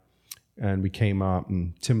now. And we came up,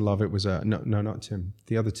 and Tim Lovett was not Tim,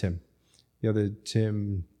 the other Tim,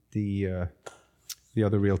 the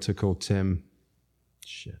other realtor called Tim.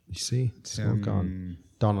 Shit, you see, it's all gone.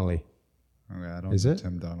 Donnelly. Okay, I don't Is know it?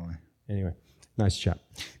 Tim Donnelly. Anyway, nice chap.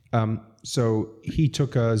 So he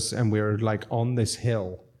took us, and we're like on this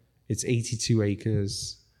hill. It's 82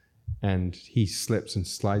 acres, and he slips and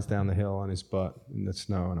slides down the hill on his butt in the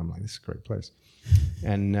snow, and I'm like, this is a great place.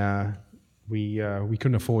 And we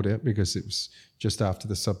couldn't afford it because it was just after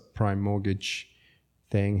the subprime mortgage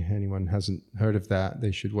thing. Anyone hasn't heard of that,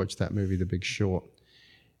 they should watch that movie, The Big Short.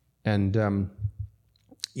 And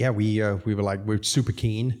we were like, we're super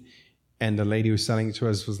keen. And the lady who was selling it to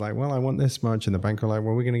us was like, well, I want this much. And the bank were like,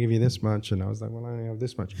 well, we're going to give you this much. And I was like, well, I only have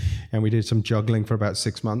this much. And we did some juggling for about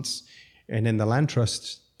 6 months. And then the land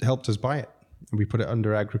trust helped us buy it. And we put it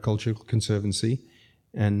under Agricultural Conservancy.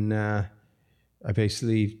 And I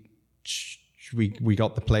basically, we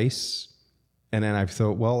got the place. And then I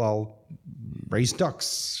thought, well, I'll raise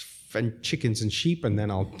ducks and chickens and sheep. And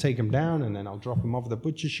then I'll take them down. And then I'll drop them off at the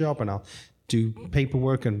butcher shop. And I'll do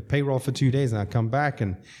paperwork and payroll for 2 days. And I'll come back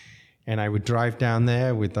and I would drive down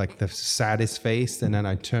there with like the saddest face, and then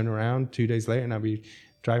I'd turn around 2 days later and I'd be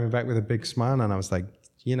driving back with a big smile, and I was like,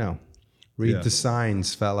 read the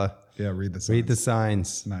signs, fella. Yeah, read the signs. Read the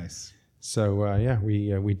signs. Nice. So we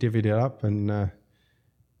divvied it up, and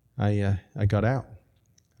I got out.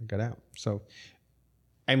 So,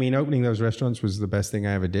 I mean, opening those restaurants was the best thing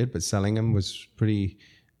I ever did, but selling them was pretty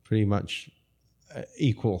much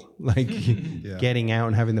equal. Like getting out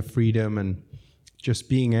and having the freedom and just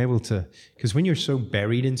being able to, because when you're so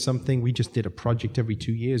buried in something, we just did a project every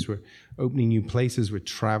 2 years. We're opening new places, we're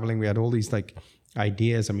traveling. We had all these like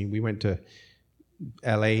ideas. I mean, we went to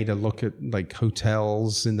LA to look at like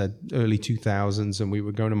hotels in the early 2000s, and we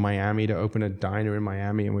were going to Miami to open a diner in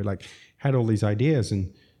Miami, and we like had all these ideas,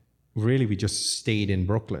 and really we just stayed in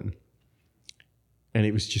Brooklyn. And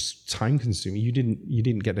it was just time consuming. You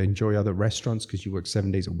didn't get to enjoy other restaurants because you worked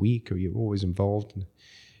 7 days a week, or you're always involved.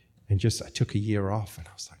 And just, I took a year off, and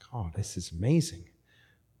I was like, oh, this is amazing.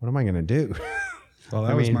 What am I going to do? Well,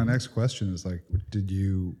 that was my next question is like,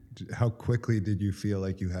 how quickly did you feel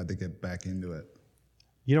like you had to get back into it?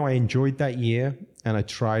 I enjoyed that year, and I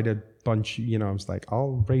tried a bunch, I was like,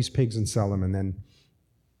 I'll raise pigs and sell them. And then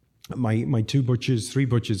my three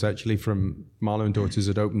butchers actually from Marlowe and Daughters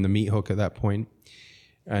had opened the meat hook at that point.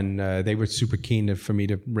 And they were super keen for me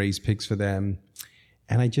to raise pigs for them.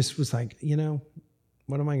 And I just was like,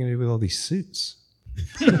 what am I going to do with all these suits?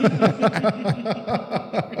 I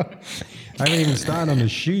haven't even started on the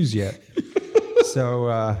shoes yet. So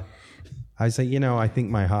I was like, I think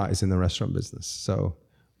my heart is in the restaurant business. So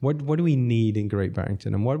what do we need in Great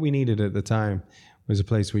Barrington? And what we needed at the time was a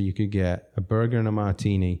place where you could get a burger and a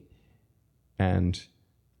martini and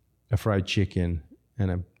a fried chicken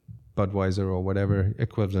and a Budweiser or whatever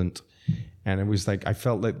equivalent. And it was like, I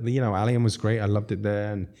felt like, Allium was great. I loved it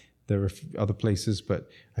there. And there were other places, but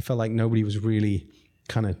I felt like nobody was really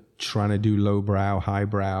kind of trying to do lowbrow,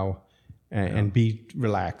 highbrow, and be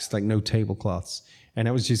relaxed, like no tablecloths. And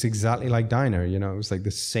it was just exactly like Diner, it was like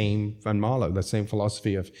the same, and Marlowe, the same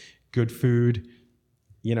philosophy of good food,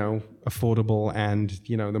 affordable, and,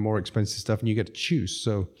 the more expensive stuff, and you get to choose.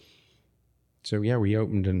 So yeah, we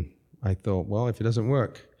opened, and I thought, well, if it doesn't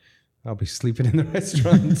work, I'll be sleeping in the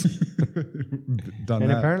restaurant.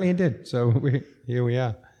 And apparently it did. So here we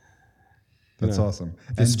are. That's awesome.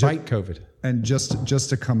 Despite COVID. And just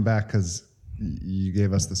to come back, because you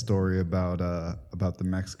gave us the story about the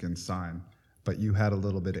Mexican sign, but you had a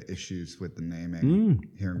little bit of issues with the naming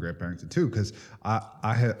here in Great Barrington too, because I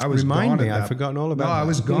was Remind gone me, at that, I've forgotten all about that. I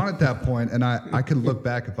was gone at that point, and I could look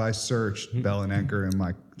back if I searched Bell and Anchor in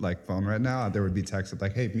my phone right now, there would be texts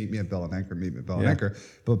like, hey, meet me at Bell and Anchor, meet me at Bell and Anchor.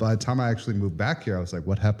 But by the time I actually moved back here, I was like,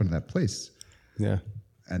 what happened to that place? Yeah.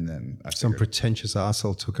 And then some pretentious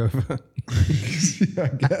arsehole took over. I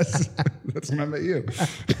guess. That's when I met you.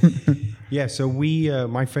 Yeah, so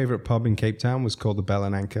my favorite pub in Cape Town was called the Bell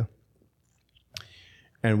and Anchor.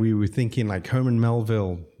 And we were thinking like Herman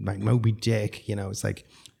Melville, like Moby Dick, it's like,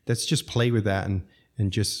 let's just play with that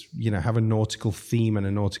and just, have a nautical theme and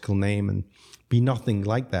a nautical name and be nothing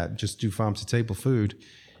like that. Just do farm to table food.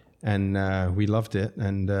 And we loved it.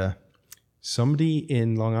 And somebody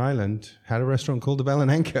in Long Island had a restaurant called the Bell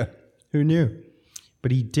and Anchor. Who knew?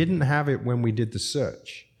 But he didn't have it when we did the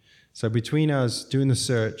search. So between us doing the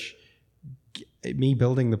search, me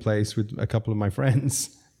building the place with a couple of my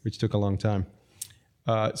friends, which took a long time,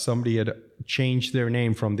 somebody had changed their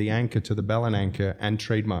name from the Anchor to the Bell and Anchor and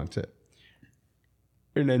trademarked it,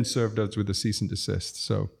 and then served us with a cease and desist.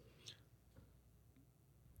 So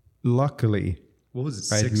luckily, What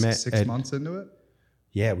was it? I'd met Six months into it?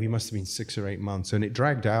 yeah, we must have been 6 or 8 months, and it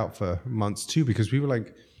dragged out for months too, because we were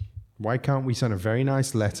like, why can't we send a very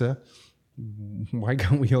nice letter? Why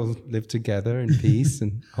can't we all live together in peace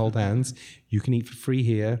and hold hands? You can eat for free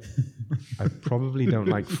here. I probably don't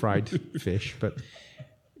like fried fish, but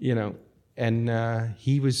you know. And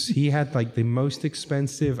he had like the most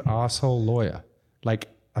expensive asshole lawyer, like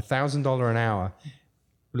 $1,000 an hour,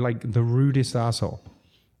 like the rudest asshole.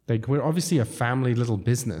 Like, we're obviously a family little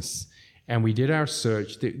business, and we did our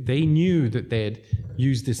search. They knew that they had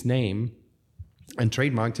used this name and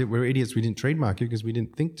trademarked it. We're idiots. We didn't trademark it because we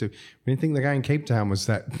didn't think to. We didn't think the guy in Cape Town was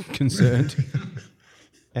that concerned.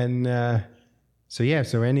 And so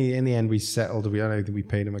in the end, we settled. I don't think we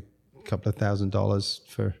paid him a couple of $1,000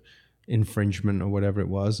 for infringement or whatever it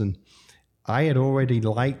was. And I had already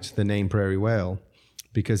liked the name Prairie Whale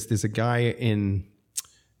because there's a guy in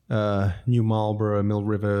New Marlborough, Mill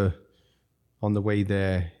River, on the way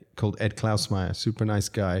there, called Ed Klausmeyer, super nice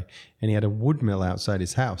guy, and he had a wood mill outside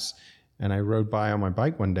his house. And I rode by on my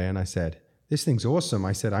bike one day, and I said, "This thing's awesome."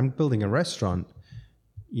 I said, "I'm building a restaurant.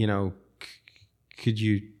 You know, could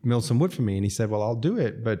you mill some wood for me?" And he said, "Well, I'll do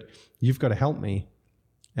it, but you've got to help me."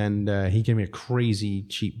 And he gave me a crazy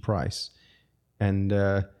cheap price. And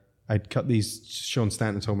I'd cut these. Sean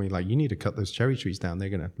Stanton told me, like, you need to cut those cherry trees down. They're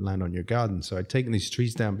going to land on your garden. So I'd taken these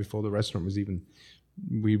trees down before the restaurant was even,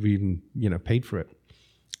 we even, paid for it.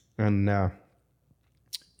 And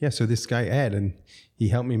so this guy, Ed, and he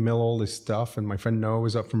helped me mill all this stuff. And my friend Noah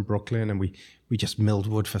was up from Brooklyn, and we just milled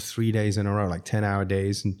wood for 3 days in a row, like 10-hour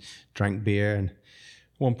days, and drank beer. And at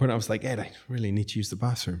one point I was like, "Ed, I really need to use the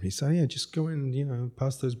bathroom." He said, "Yeah, just go in,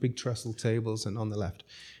 past those big trestle tables and on the left."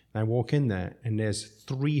 And I walk in there, and there's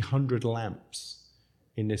 300 lamps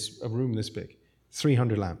in a room this big.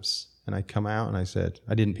 300 lamps. And I come out, and I said,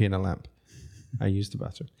 I didn't pee in a lamp. I used the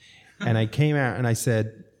bathroom. And I came out, and I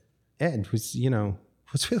said, "Ed,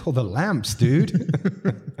 what's with all the lamps, dude?"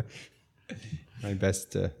 My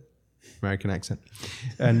best American accent.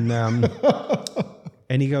 And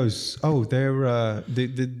and he goes, "Oh, they're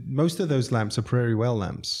most of those lamps are Prairie Whale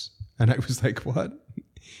lamps." And I was like, "What?"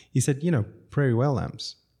 He said, "Prairie Whale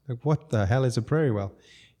lamps." Like, what the hell is a prairie whale?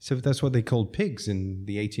 He said, "That's what they called pigs in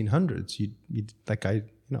the 1800s." I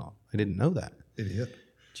didn't know that. Idiot.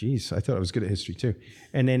 Jeez, I thought I was good at history too.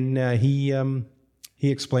 And then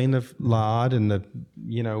he explained the lard and the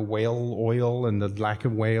whale oil and the lack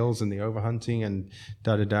of whales and the overhunting and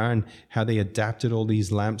and how they adapted all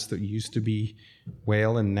these lamps that used to be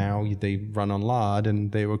whale and now they run on lard,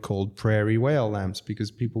 and they were called Prairie Whale lamps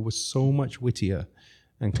because people were so much wittier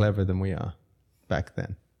and clever than we are back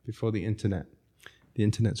then, before the internet. The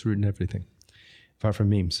internet's ruined everything, apart from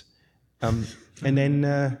memes. And then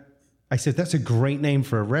I said, "That's a great name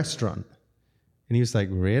for a restaurant." And he was like,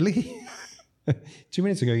 "Really?" 2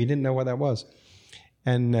 minutes ago, you didn't know what that was.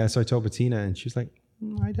 And so I told Bettina, and she was like,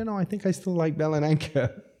 "I don't know. I think I still like Bell and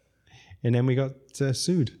Anchor." And then we got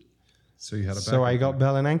sued. So you had a So I got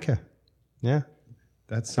Bell and Anchor. Yeah.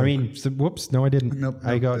 That's. Whoops. No, I didn't. Nope,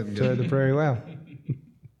 I got the Prairie Whale.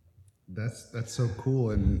 That's so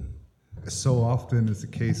cool, and so often is the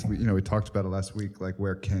case. We talked about it last week, like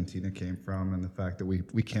where Cantina came from, and the fact that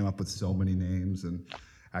we came up with so many names, and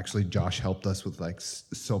actually Josh helped us with like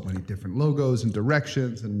so many different logos and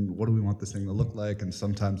directions, and what do we want this thing to look like, and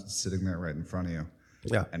sometimes it's sitting there right in front of you,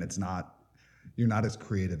 and you're not as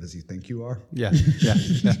creative as you think you are. Yeah.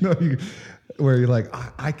 Where you're like,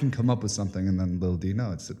 I can come up with something, and then little do you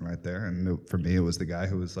know, it's sitting right there. And for me, it was the guy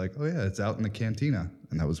who was like, "Oh yeah, it's out in the cantina,"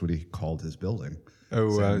 and that was what he called his building.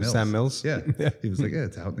 Oh, Sam Mills. Yeah. He was like, "Yeah,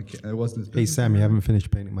 it's out in the cantina." It wasn't his Hey business. Sam, you haven't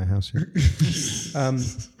finished painting my house yet.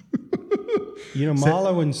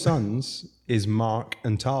 Marlowe and Sons is Mark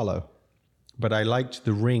and Tarlo, but I liked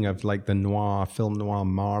the ring of like the film noir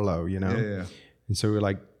Marlowe, Yeah. And so we were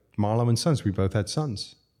like, Marlowe and Sons. We both had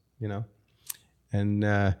sons, And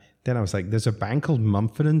then I was like, "There's a band called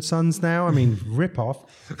Mumford and Sons now. I mean, rip off.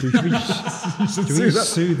 Do we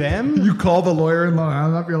sue them?" You call the lawyer in Long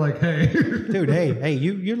Island up. You're like, "Hey, Dude, hey,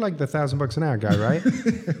 you're like the $1,000 an hour guy, right?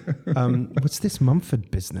 What's this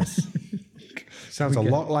Mumford business? Sounds a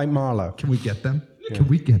lot like Marlowe. can we get them? Yeah. Can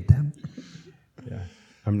we get them?" Yeah,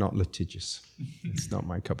 I'm not litigious. It's not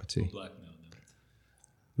my cup of tea.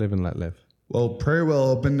 Live and let live. Well, Prairie Whale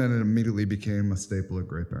opened, and it immediately became a staple at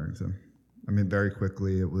Great Barrington. I mean, very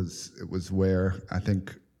quickly, it was where I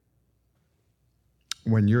think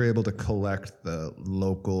when you're able to collect the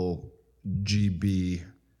local GB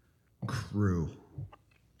crew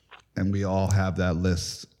And we all have that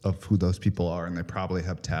list of who those people are, and they probably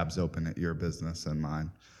have tabs open at your business and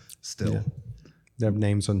mine still. Yeah. They have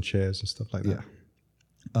names on chairs and stuff like that.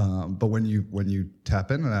 Yeah. But when you tap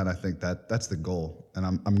into that, I think that's the goal. And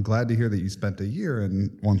I'm glad to hear that you spent a year.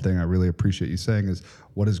 And one thing I really appreciate you saying is,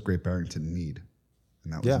 what does Great Barrington need?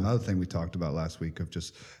 And that was another thing we talked about last week, of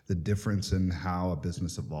just the difference in how a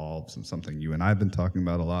business evolves, and something you and I have been talking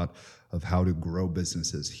about a lot, of how to grow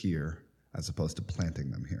businesses here as opposed to planting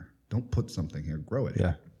them here. Don't put something here, grow it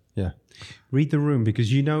here. Yeah. Read the room, because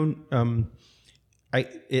it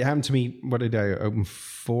happened to me. What did I open?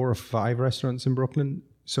 4 or 5 restaurants in Brooklyn.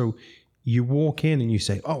 So you walk in and you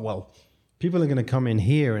say, oh, well, people are going to come in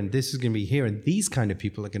here, and this is going to be here, and these kind of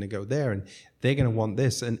people are going to go there, and they're going to want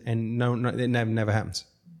this. And no, it never happens.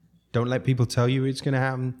 Don't let people tell you it's going to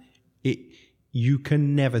happen. You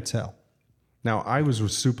can never tell. Now, I was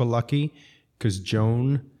super lucky because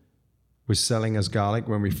Joan was selling us garlic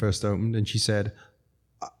when we first opened, and she said,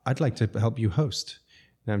 I'd like to help you host.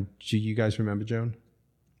 Now, do you guys remember Joan?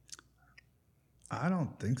 I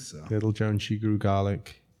don't think so. Little Joan, she grew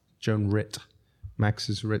garlic. Joan Ritt,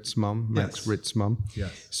 Max's Ritt's mom, Max Ritt's mom.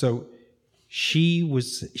 Yes. So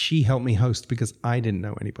she helped me host because I didn't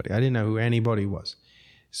know anybody. I didn't know who anybody was.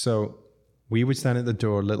 So we would stand at the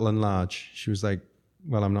door, little and large. She was like,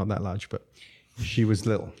 well, I'm not that large, but she was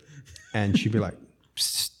little. And she'd be like,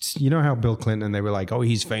 psst, you know how Bill Clinton, they were like, oh,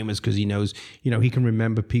 he's famous because he knows, he can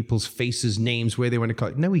remember people's faces, names, where they went to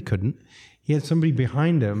college. No, he couldn't. He had somebody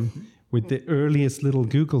behind him with the earliest little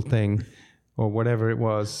Google thing or whatever it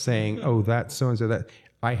was saying, oh, that's so-and-so. That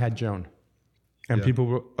I had Joan. And people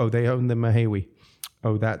were, oh, they own the Mahawi.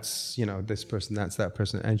 Oh, that's, this person, that's that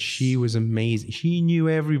person. And she was amazing. She knew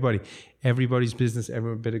everybody's business,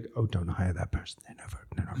 don't hire that person. They're never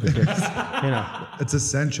good. It's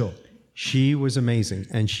essential. She was amazing.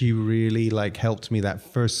 And she really helped me that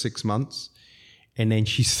first 6 months. And then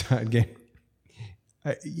she started getting,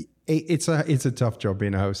 it's a tough job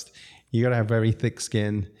being a host. You got to have very thick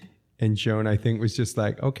skin. And Joan, I think, was just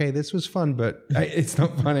like, okay, this was fun, but it's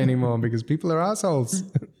not fun anymore because people are assholes.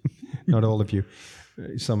 Not all of you,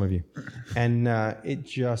 some of you. And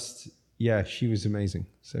she was amazing.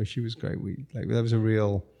 So she was great. That was a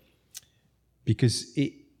real, because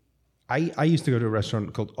I used to go to a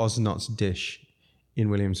restaurant called Osnot's Dish in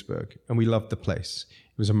Williamsburg, and we loved the place.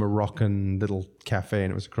 It was a Moroccan little cafe,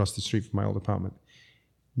 and it was across the street from my old apartment.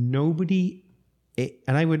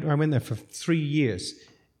 I went there for 3 years.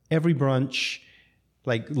 Every brunch,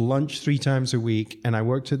 lunch 3 times a week, and I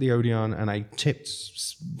worked at the Odeon, and I tipped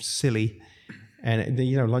silly, and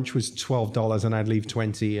lunch was $12, and I'd leave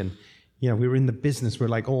 20, and we were in the business. We're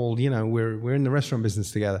we're in the restaurant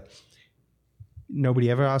business together.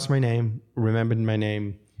 Nobody ever asked my name, remembered my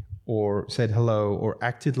name, or said hello, or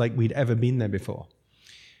acted like we'd ever been there before.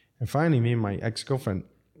 And finally, me and my ex-girlfriend,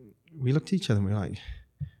 we looked at each other and we were like,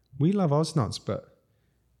 we love Osnots, but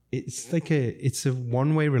it's a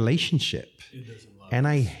one-way relationship. And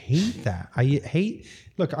I hate that.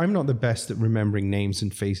 Look, I'm not the best at remembering names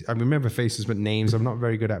and faces. I remember faces, but names I'm not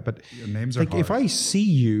very good at. But your names are hard. If I see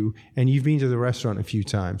you and you've been to the restaurant a few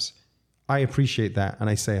times, I appreciate that and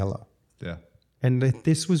I say hello. Yeah. And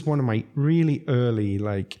this was one of my really early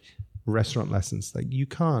restaurant lessons. You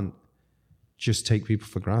can't just take people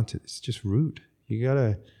for granted. It's just rude. You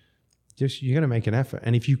gotta make an effort.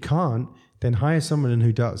 And if you can't, then hire someone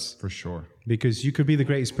who does. For sure. Because you could be the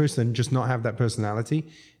greatest person and just not have that personality.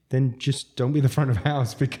 Then just don't be the front of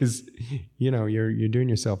house because, you're doing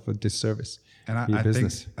yourself a disservice. And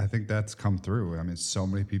I think that's come through. I mean, so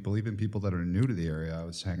many people, even people that are new to the area. I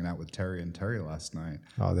was hanging out with Terry and Terry last night.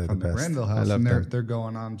 Oh, they're from the best. Granville House, and they're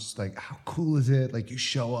going on just how cool is it? You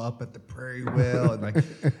show up at the Prairie Whale and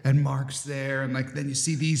and Mark's there, and then you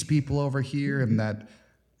see these people over here, and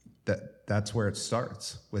that's where it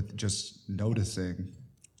starts with just noticing.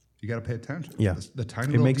 You got to pay attention. Yeah, the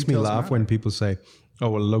tiny. It makes me laugh when people say,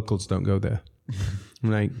 "Oh, well, locals don't go there."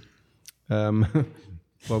 I'm like,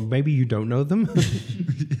 well, maybe you don't know them,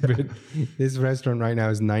 but this restaurant right now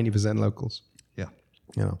is 90% locals. Yeah,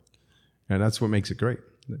 and that's what makes it great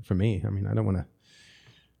for me. I mean, I don't want to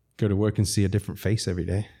go to work and see a different face every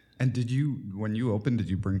day. And when you opened, did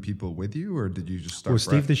you bring people with you, or did you just start? Well,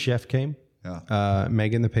 Steve the chef came. Yeah.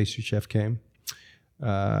 Megan the pastry chef came.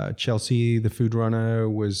 Chelsea the food runner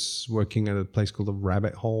was working at a place called the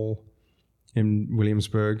Rabbit Hole in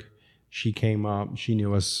Williamsburg. She came up. She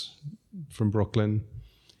knew us from Brooklyn.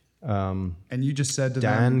 And you just said to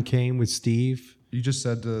Dan came with Steve. You just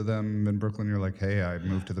said to them in Brooklyn, you're like, hey, I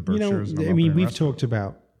moved to the Berkshires. We've talked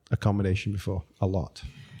about accommodation before a lot.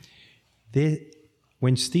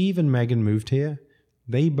 When Steve and Megan moved here,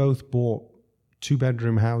 they both bought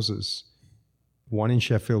 2-bedroom houses, one in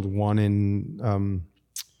Sheffield, one in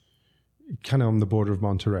kind of on the border of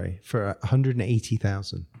Monterey, for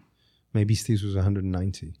 180,000. Maybe Steve's was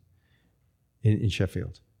 190 in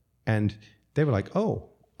Sheffield. And they were like, oh,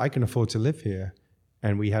 I can afford to live here.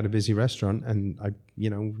 And we had a busy restaurant, and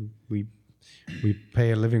we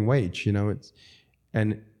pay a living wage,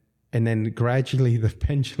 and then gradually the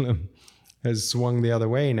pendulum has swung the other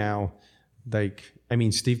way now.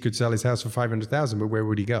 Steve could sell his house for 500,000, but where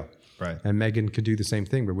would he go? Right. And Megan could do the same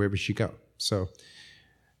thing, but where would she go? So,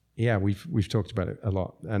 yeah, we've talked about it a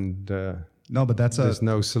lot, and no, but there's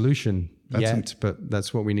no solution yet, but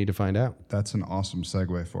that's what we need to find out. That's an awesome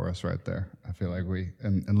segue for us right there. I feel like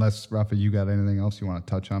unless Rafa, you got anything else you want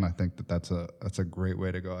to touch on, I think that's a great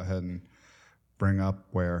way to go ahead and bring up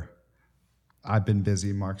where I've been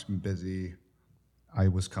busy, Mark's been busy. I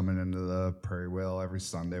was coming into the Prairie Whale every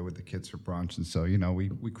Sunday with the kids for brunch, and so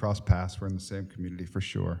we cross paths. We're in the same community for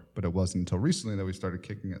sure, but it wasn't until recently that we started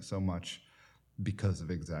kicking it so much because of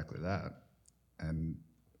exactly that. And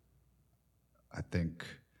I think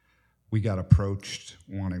we got approached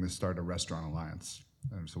wanting to start a restaurant alliance.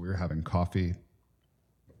 And so we were having coffee,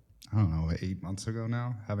 I don't know, 8 months ago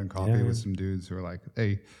now, having coffee with some dudes who were like,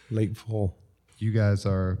 hey, late fall, you guys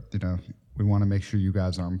are, we want to make sure you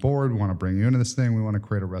guys are on board. We want to bring you into this thing. We want to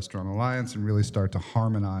create a restaurant alliance and really start to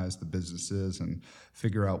harmonize the businesses and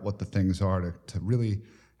figure out what the things are to really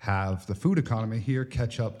have the food economy here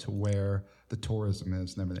catch up to where the tourism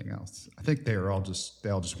is and everything else. I think they all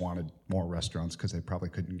just wanted more restaurants because they probably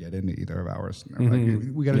couldn't get into either of ours. And they're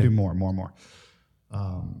like, we got to do more.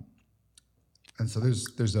 And so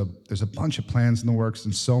there's a bunch of plans in the works,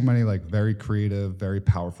 and so many like very creative, very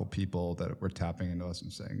powerful people that were tapping into us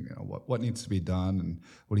and saying, what needs to be done, and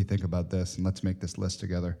what do you think about this, and let's make this list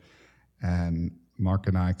together. And Mark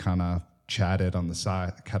and I kind of chatted on the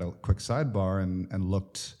side, had a quick sidebar, and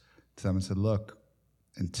looked to them and said, look,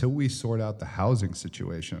 until we sort out the housing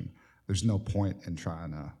situation, there's no point in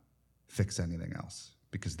trying to fix anything else,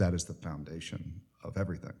 because that is the foundation of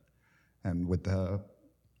everything. And with the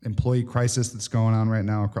employee crisis that's going on right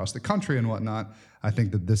now across the country and whatnot, I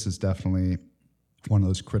think that this is definitely one of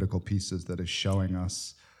those critical pieces that is showing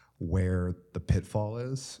us where the pitfall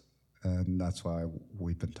is. And that's why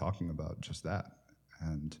we've been talking about just that.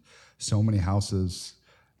 And so many houses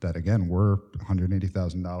that, again, were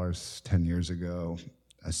 $180,000 10 years ago,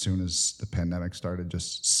 as soon as the pandemic started,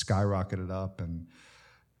 just skyrocketed up, and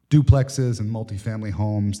duplexes and multifamily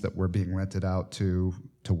homes that were being rented out to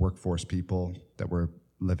workforce people that were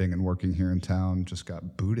living and working here in town just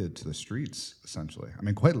got booted to the streets, essentially. I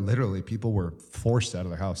mean, quite literally, people were forced out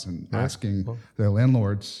of their house and asking their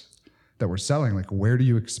landlords that were selling, like, where do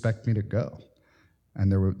you expect me to go?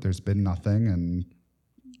 And there's been nothing, and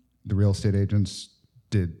the real estate agents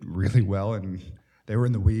did really well, and they were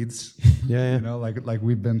in the weeds. Yeah. Like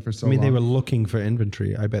we've been for so long. They were looking for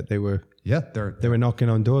inventory. I bet they were. Yeah, they were knocking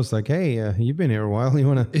on doors like, hey, you've been here a while. You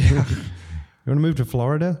want to move to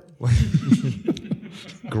Florida?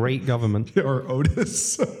 Great government. Or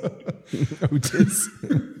Otis. Otis.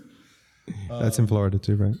 That's in Florida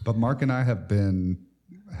too, right? But Mark and I have been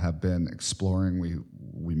exploring.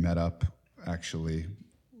 We met up actually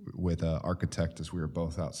with an architect as we were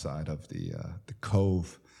both outside of the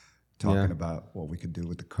Cove, talking about what we could do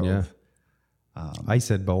with the Cove. Yeah. I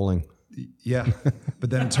said bowling. Yeah, but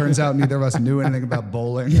then it turns out neither of us knew anything about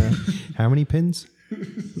bowling. Yeah. How many pins?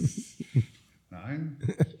 9?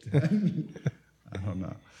 10? I don't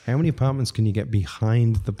know. How many apartments can you get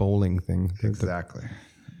behind the bowling thing? Exactly.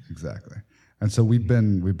 And so we've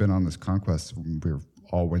been on this conquest. We were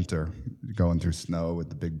all winter going through snow with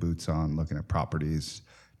the big boots on, looking at properties,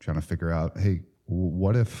 trying to figure out, hey,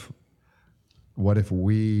 what if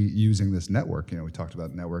we, using this network, we talked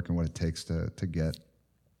about network and what it takes to get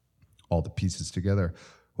all the pieces together.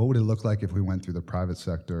 What would it look like if we went through the private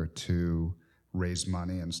sector to raise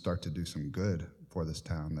money and start to do some good for this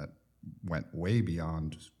town that went way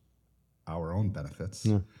beyond our own benefits,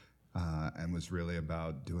 and was really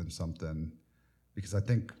about doing something? Because I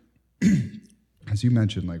think, as you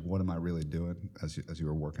mentioned, like, what am I really doing as you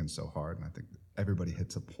were working so hard? And I think everybody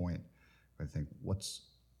hits a point where I think, what's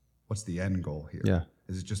the end goal here? Yeah.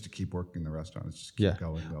 Is it just to keep working the restaurant? It's just keep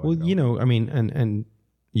going. Well, going. I mean, and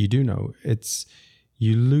you do know, it's,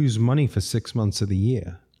 you lose money for 6 months of the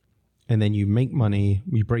year, and then you make money,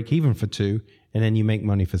 you break even for 2, and then you make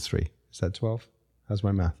money for 3. Is that 12? How's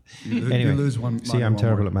my math? Anyway, you lose one. See, I'm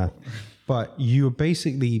terrible at math. But you're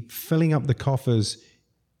basically filling up the coffers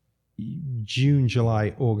June,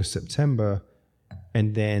 July, August, September,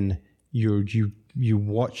 and then you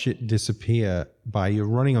watch it disappear you're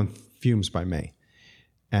running on fumes by May.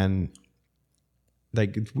 And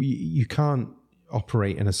Like you can't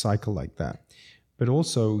operate in a cycle like that. But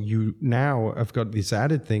also you now have got this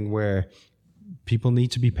added thing where people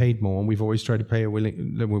need to be paid more, and we've always tried to pay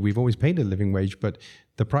we've always paid a living wage, but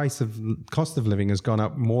the cost of living has gone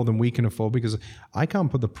up more than we can afford because I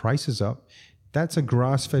can't put the prices up. That's a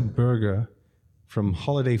grass-fed burger from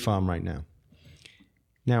Holiday Farm right now.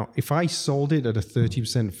 Now, if I sold it at a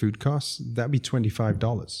 30% food cost, that'd be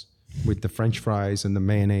 $25 with the French fries and the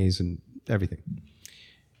mayonnaise and everything.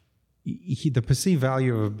 The perceived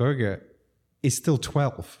value of a burger is still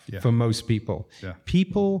 12 for most people. Yeah.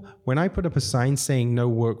 People, when I put up a sign saying no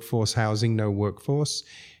workforce housing, no workforce,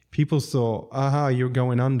 people thought, you're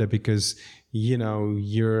going under because,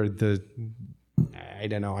 you're I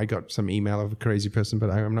don't know, I got some email of a crazy person,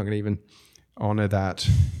 but I'm not going to even honor that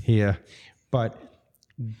here. But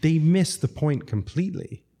they missed the point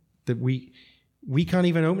completely that we can't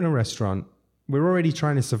even open a restaurant. We're already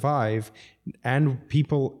trying to survive, and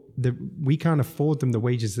we can't afford them the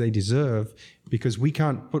wages they deserve because we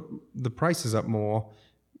can't put the prices up more.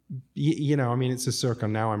 It's a circle.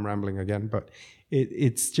 Now I'm rambling again, but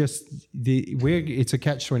it's just it's a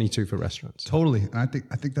catch-22 for restaurants. Totally, and I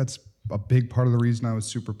think that's a big part of the reason I was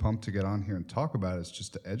super pumped to get on here and talk about it, is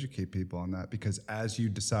just to educate people on that. Because as you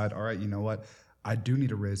decide, all right, you know what, I do need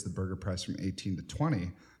to raise the burger price from 18 to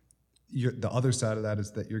 20. The other side of that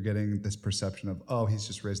is that you're getting this perception of, he's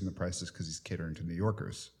just raising the prices because he's catering to New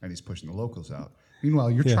Yorkers and he's pushing the locals out.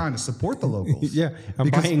 Meanwhile, you're trying to support the locals. I'm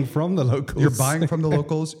buying from the locals. You're buying from the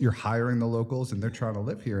locals, you're hiring the locals, and they're trying to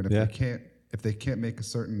live here. And if they can't make a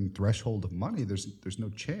certain threshold of money, there's no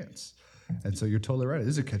chance. And so you're totally right. It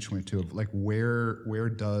is a catch-22 of like where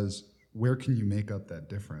can you make up that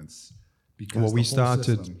difference? Because we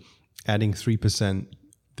started adding 3%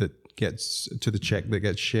 that gets to the check that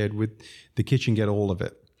gets shared with the kitchen, get all of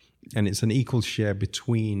it, and it's an equal share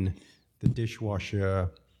between the dishwasher.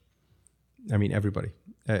 I mean, everybody.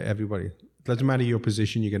 Doesn't matter your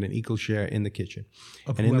position, you get an equal share in the kitchen.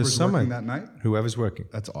 And in the summer, working that night, whoever's working.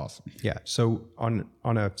 That's awesome. Yeah. So on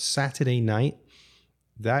a Saturday night,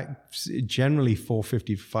 that's generally $4.50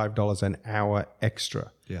 to $5 an hour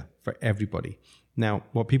extra. For everybody. Now,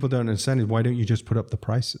 what people don't understand is, why don't you just put up the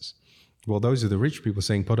prices? Well, those are the rich people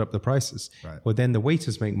saying put up the prices. Right. Well, then the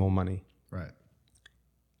waiters make more money. Right.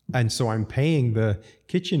 And so I'm paying the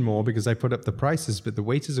kitchen more because I put up the prices, but the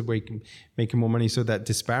waiters are making more money. So that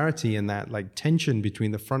disparity and that like tension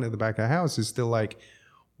between the front and the back of the house is still like,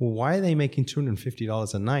 well, why are they making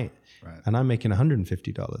 $250 a night? Right. And I'm making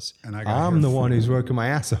 $150. And I'm the one who's working my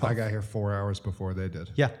ass off. I got here 4 hours before they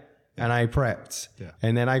did. Yeah. And I prepped. Yeah.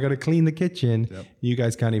 And then I got to clean the kitchen. Yep. You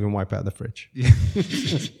guys can't even wipe out the fridge.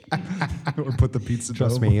 Or put the pizza dough.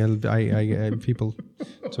 Trust me, I people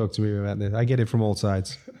talk to me about this. I get it from all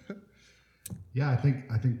sides. Yeah, I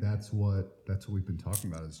think that's what we've been talking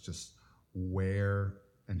about, is just where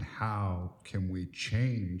and how can we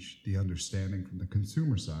change the understanding from the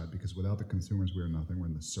consumer side? Because without the consumers, we are nothing. We're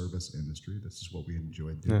in the service industry. This is what we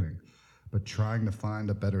enjoy doing. Yeah. But trying to find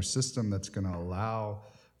a better system that's going to allow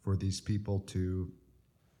for these people to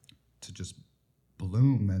just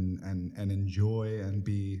bloom and enjoy and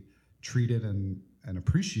be treated and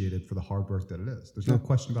appreciated for the hard work that it is. There's no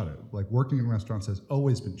question about it. Like, working in restaurants has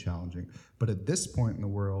always been challenging, but at this point in the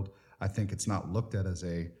world, I think it's not looked at as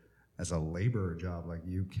a labor job, like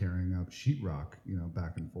you carrying up sheetrock,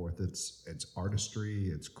 back and forth. It's artistry,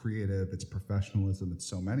 it's creative, it's professionalism, it's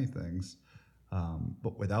so many things.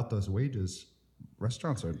 But without those wages,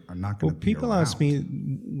 restaurants are not going to be people around. Ask me,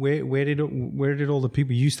 where did all the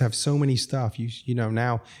people, you used to have so many staff,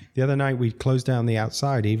 now the other night we closed down the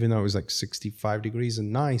outside, even though it was like 65 degrees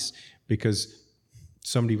and nice, because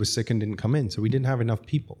somebody was sick and didn't come in, so we didn't have enough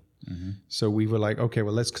people. Mm-hmm. So we were like, okay,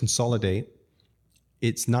 well, let's consolidate.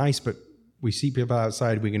 It's nice, but we see people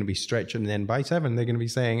outside, we're going to be stretched, and then by 7 they're going to be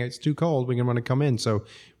saying it's too cold, we're going to want to come in. So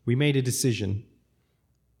we made a decision.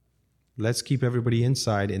 Let's keep everybody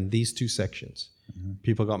inside in these 2 sections. Mm-hmm.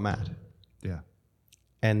 People got mad. Yeah.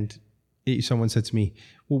 And someone said to me,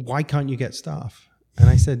 well, why can't you get staff? And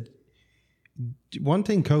I said, one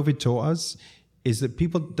thing COVID taught us is that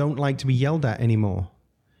people don't like to be yelled at anymore.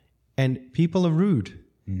 And people are rude.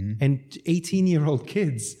 Mm-hmm. And 18-year-old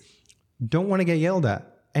kids don't want to get yelled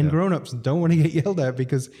at. And grown-ups don't want to get yelled at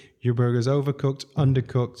because your burger's overcooked,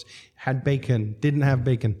 undercooked, had bacon, didn't have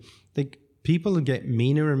bacon. People get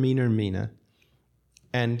meaner and meaner and meaner,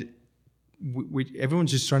 and everyone's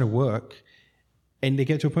just trying to work, and they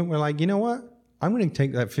get to a point where, like, you know what? I'm going to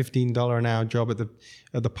take that $15 an hour job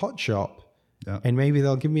at the pot shop, and maybe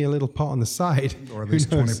they'll give me a little pot on the side, or at least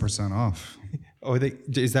 20% off. Or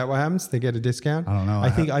is that what happens? They get a discount? I don't know.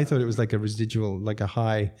 I thought it was like a residual, like a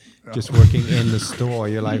high, just working in the store.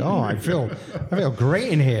 You're like, oh, I feel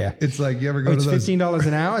great in here. It's like you ever go to it's those... $15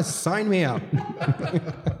 an hour. Sign me up.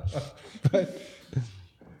 But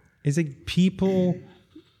it's like people,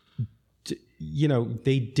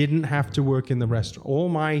 they didn't have to work in the restaurant. All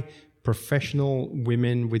my professional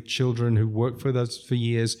women with children who worked for us for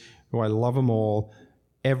years, who I love them all,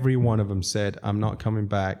 every one of them said, I'm not coming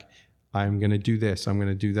back. I'm going to do this. I'm going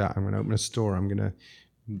to do that. I'm going to open a store. I'm going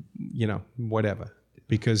to, whatever,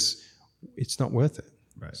 because it's not worth it.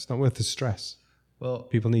 Right. It's not worth the stress. Well,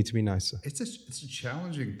 people need to be nicer. It's a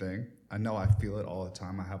challenging thing. I know I feel it all the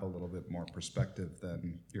time. I have a little bit more perspective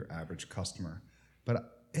than your average customer,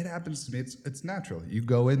 but it happens to me. It's natural. You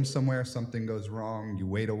go in somewhere, something goes wrong. You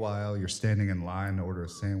wait a while. You're standing in line to order a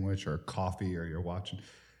sandwich or a coffee, or you're watching,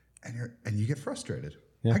 and you get frustrated.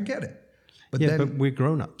 Yeah. I get it. But we're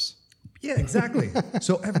grown-ups. Yeah, exactly.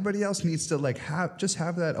 So everybody else needs to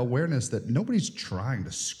have that awareness that nobody's trying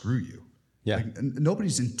to screw you. Yeah. Like,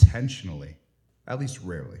 nobody's intentionally, at least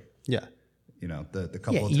rarely. Yeah. The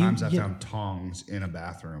couple of times I found tongs in a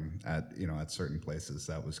bathroom at certain places,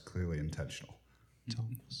 that was clearly intentional.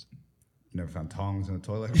 Tongs. Never found tongs in a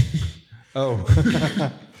toilet. Oh.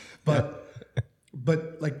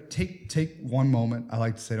 But like take one moment. I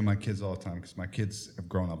like to say to my kids all the time, because my kids have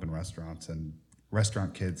grown up in restaurants, and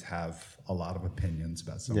restaurant kids have a lot of opinions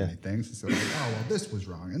about so many things. And so they're like, oh, well, this was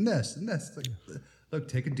wrong, and this, and this. Like, look,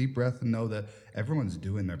 take a deep breath and know that everyone's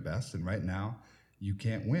doing their best. And right now, you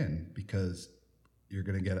can't win, because you're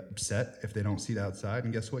going to get upset if they don't seat outside.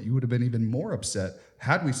 And guess what? You would have been even more upset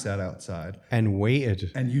had we sat outside. And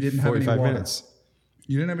waited. And you didn't have any water. Minutes.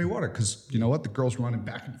 You didn't have any water, because you know what? The girl's running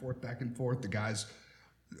back and forth. The guys.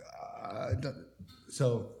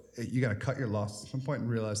 So you got to cut your losses at some point and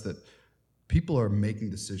realize that people are making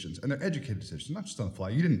decisions, and they're educated decisions, not just on the fly.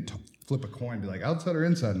 You didn't flip a coin and be like, outside or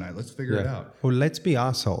inside night, let's figure it out. Well, let's be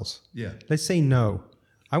assholes. Yeah. Let's say no.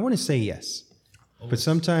 I want to say yes. But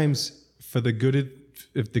sometimes for the good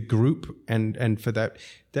of the group and for that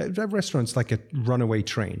restaurant's like a runaway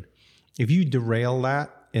train. If you derail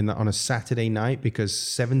that on a Saturday night because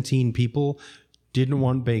 17 people didn't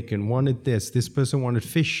want bacon, wanted this person wanted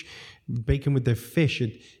bacon with their fish,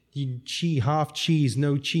 half cheese,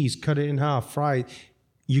 no cheese, cut it in half, fry it.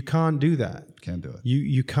 You can't do that. Can't do it.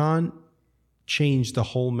 You can't change the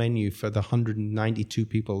whole menu for the 192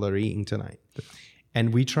 people that are eating tonight.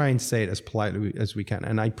 And we try and say it as politely as we can.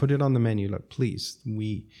 And I put it on the menu, look, please,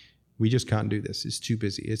 we just can't do this. It's too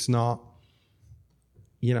busy. It's not,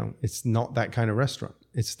 it's not that kind of restaurant.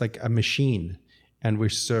 It's like a machine, and we're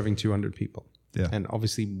serving 200 people. Yeah. And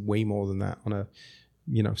obviously way more than that on a,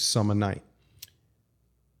 summer night.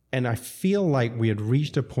 And I feel like we had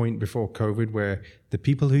reached a point before COVID where the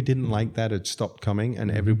people who didn't like that had stopped coming, and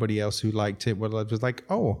everybody else who liked it was like,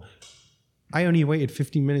 oh, I only waited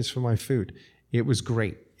 15 minutes for my food. It was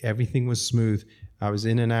great. Everything was smooth. I was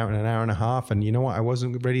in and out in an hour and a half. And you know what? I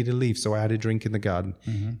wasn't ready to leave, so I had a drink in the garden.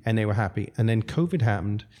 And they were happy. And then COVID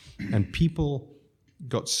happened, and people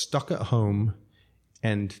got stuck at home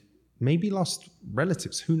and maybe lost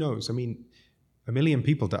relatives. Who knows? I mean, 1 million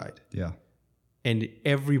people died. Yeah. And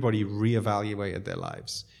everybody reevaluated their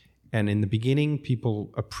lives. And in the beginning,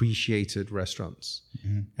 people appreciated restaurants.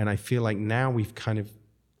 And I feel like now we've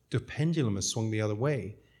the pendulum has swung the other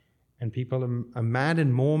way. And people are mad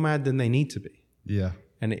and more mad than they need to be. Yeah.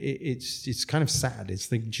 And it's kind of sad.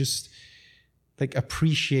 It's like just like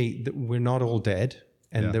appreciate that we're not all dead,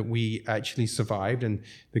 and that we actually survived, and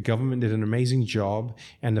the government did an amazing job,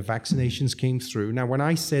 and the vaccinations came through. Now, when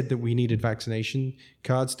I said that we needed vaccination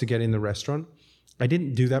cards to get in the restaurant, I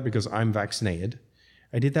didn't do that because I'm vaccinated.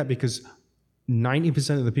 I did that because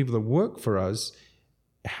 90% of the people that work for us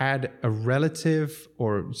had a relative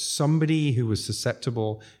or somebody who was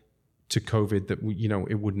susceptible to COVID that,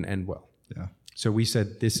 it wouldn't end well. Yeah. So we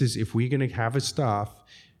said, if we're going to have a staff,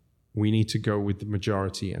 we need to go with the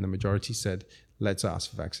majority. And the majority said, let's ask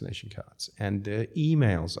for vaccination cards. And the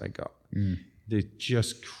emails I got, they're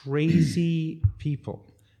just crazy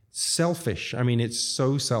people. Selfish. I mean, it's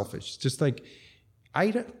so selfish. Just like,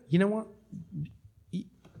 you know what?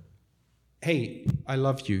 Hey, I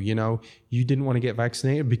love you. You didn't want to get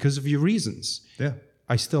vaccinated because of your reasons. Yeah.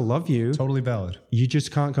 I still love you. Totally valid. You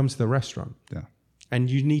just can't come to the restaurant. Yeah. And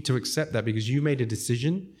you need to accept that because you made a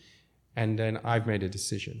decision and then I've made a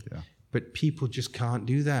decision. Yeah. But people just can't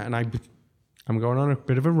do that. And I'm going on a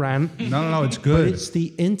bit of a rant. No, it's good. But it's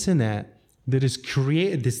the internet that has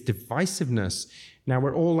created this divisiveness. Now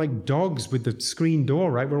we're all like dogs with the screen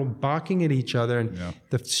door, right? We're all barking at each other and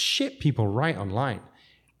the shit people write online.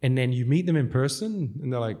 And then you meet them in person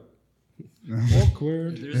and they're like,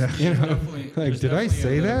 Awkward. Did I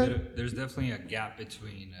say that? There's definitely a gap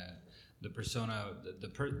between the persona,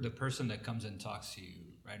 the person that comes and talks to you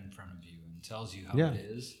right in front of you and tells you how it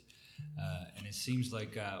is, and it seems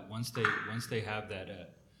like once they have that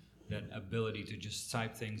ability to just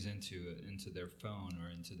type things into their phone or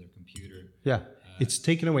into their computer, it's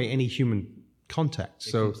taken away any human contact.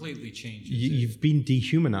 So completely changes. You've been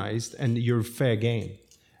dehumanized, and you're fair game.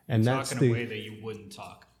 And you that's talk in a way that you wouldn't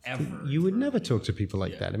talk ever. You would never talk to people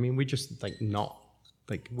like that. I mean, we're just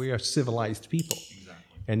we are civilized people.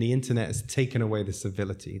 Exactly. And the internet has taken away the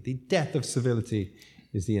civility. The death of civility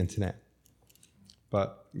is the internet.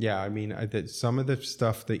 But yeah, I mean, some of the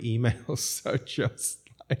stuff, the emails are just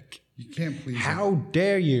like, you can't please. How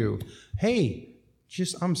dare you? Hey,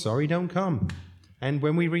 I'm sorry, don't come. And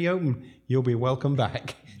when we reopen, you'll be welcome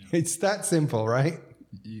back. Yeah. It's that simple, right?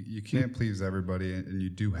 You can't please everybody, and you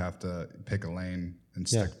do have to pick a lane and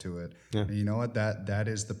stick to it. Yeah. And you know what? That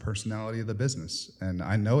is the personality of the business. And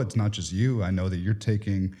I know it's not just you. I know that you're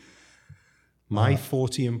taking my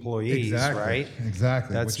 40 employees, right?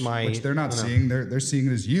 Exactly. That's which they're not seeing. They're seeing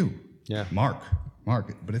it as you. Yeah. Mark.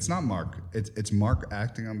 But it's not Mark. It's Mark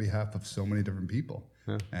acting on behalf of so many different people.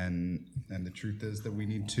 Yeah. And the truth is that we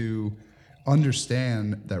need to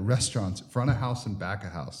understand that restaurants, front of house and back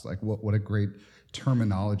of house, like what a great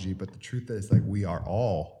terminology, but the truth is, like, we are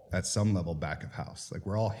all at some level back of house. Like,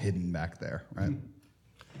 we're all hidden back there, right?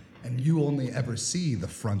 And you only ever see the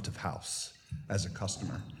front of house as a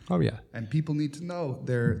customer. Oh yeah. And people need to know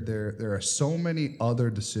there are so many other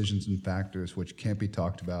decisions and factors which can't be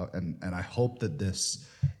talked about, and I hope that this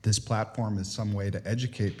platform is some way to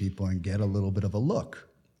educate people and get a little bit of a look,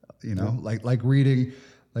 like reading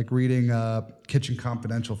Kitchen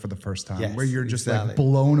Confidential for the first time, where you're just like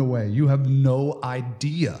blown away. You have no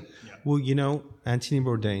idea. Yeah. Well, Anthony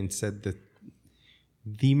Bourdain said that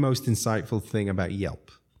the most insightful thing about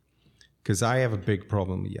Yelp, because I have a big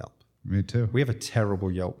problem with Yelp. Me too. We have a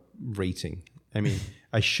terrible Yelp rating. I mean,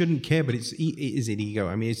 I shouldn't care, but is it ego?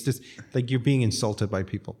 I mean, it's just like you're being insulted by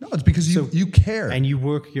people. No, it's because you care. And you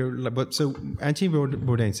work so Anthony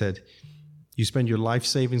Bourdain said, you spend your life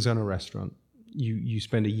savings on a restaurant. You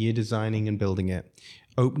spend a year designing and building it.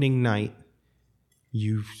 Opening night,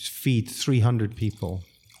 you feed 300 people,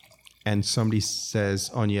 and somebody says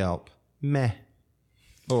on Yelp, meh.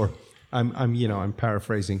 Or I'm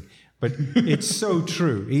paraphrasing, but it's so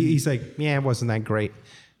true. He's like, yeah, it wasn't that great.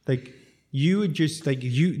 Like, you would just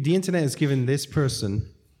the internet has given this person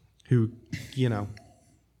who,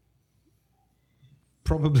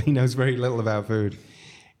 probably knows very little about food,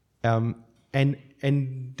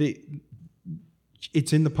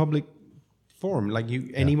 it's in the public forum. Like,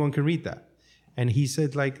 anyone can read that. And he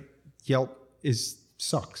said, like, Yelp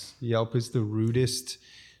sucks. Yelp is the rudest,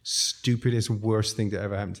 stupidest, worst thing to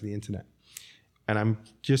ever happen to the internet. And I'm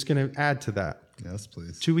just going to add to that. Yes,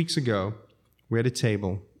 please. 2 weeks ago, we had a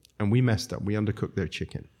table and we messed up. We undercooked their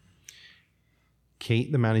chicken.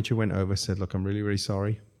 Kate, the manager, went over, said, look, I'm really, really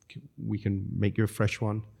sorry. We can make you a fresh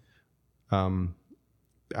one.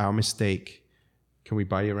 Our mistake. Can we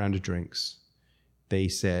buy you a round of drinks? They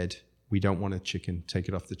said, we don't want a chicken. Take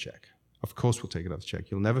it off the check. Of course we'll take it off the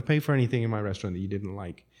check. You'll never pay for anything in my restaurant that you didn't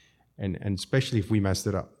like. And especially if we messed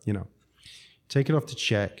it up, Take it off the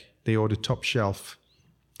check. They ordered top shelf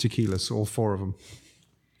tequilas, all 4 of them.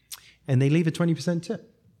 And they leave a 20% tip.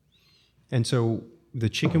 And so the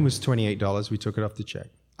chicken was $28. We took it off the check.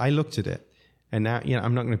 I looked at it. And now,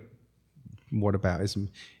 I'm not going to whataboutism.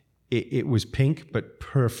 It was pink, but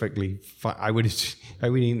perfectly fine. I would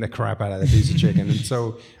have eaten the crap out of that piece of chicken. And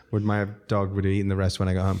so would my dog would have eaten the rest when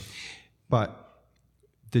I got home. But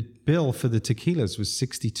the bill for the tequilas was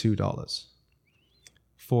 $62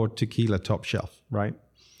 for tequila top shelf, right?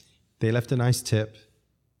 They left a nice tip.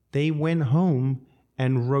 They went home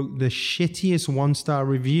and wrote the shittiest 1-star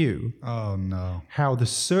review. Oh, no. How the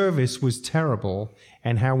service was terrible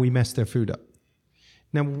and how we messed their food up.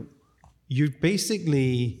 Now, you're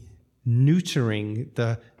basically neutering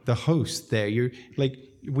the host there. You're like,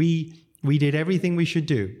 we did everything we should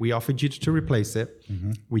do. We offered you to replace it.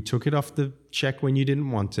 Mm-hmm. We took it off the check when you didn't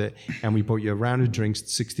want it, and we bought you a round of drinks,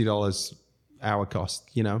 $60 hour cost,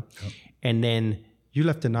 Yep. And then you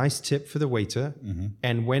left a nice tip for the waiter, mm-hmm.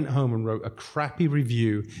 and went home and wrote a crappy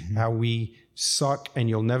review, mm-hmm. how we suck and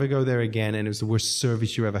you'll never go there again, and it was the worst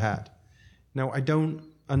service you ever had. Now, I don't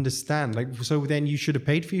understand. Like, so then you should have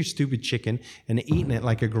paid for your stupid chicken and eaten it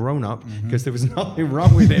like a grown-up, because there was nothing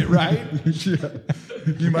wrong with it, right? Yeah.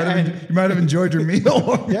 You might have enjoyed your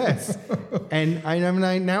meal. Yes. And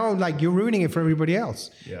I'm now, like, you're ruining it for everybody else.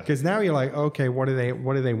 Because now you're like, okay, what do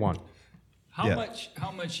they want? How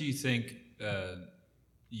much do you think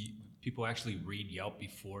people actually read Yelp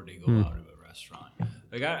before they go out of a restaurant.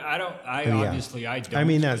 Like I don't. I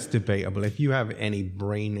mean, that's debatable. If you have any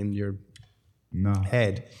brain in your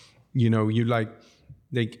head, you know, you like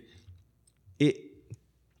it.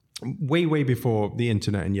 Way before the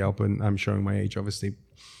internet and Yelp, and I'm showing my age, obviously,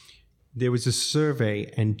 there was a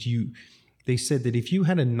survey, and they said that if you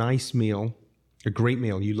had a nice meal, a great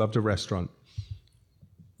meal, you loved a restaurant,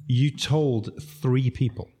 you told 3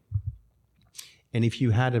 people. And if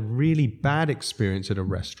you had a really bad experience at a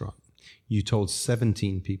restaurant, you told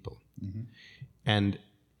 17 people. Mm-hmm. And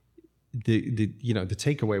the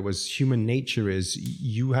takeaway was human nature is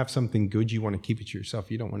you have something good, you want to keep it to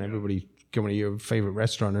yourself. You don't want everybody going to your favorite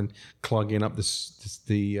restaurant and clogging up the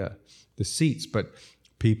seats. But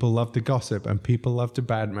people love to gossip and people love to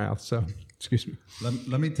badmouth. So, excuse me.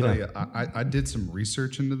 Let me tell you, I did some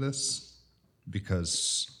research into this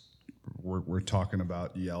because we're talking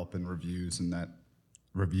about Yelp and reviews, and that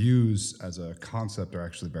reviews as a concept are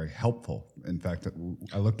actually very helpful. In fact,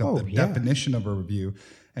 I looked up the definition of a review,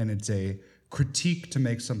 and it's a critique to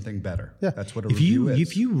make something better. Yeah. That's what a review is.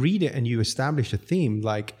 If you read it and you establish a theme,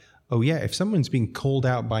 like, if someone's been called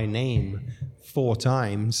out by name 4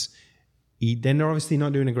 times, then they're obviously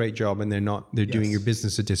not doing a great job, and they're doing your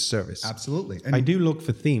business a disservice. Absolutely. And I do look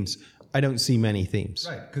for themes. I don't see many themes.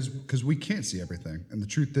 Right, because we can't see everything. And the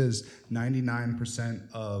truth is 99%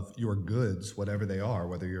 of your goods, whatever they are,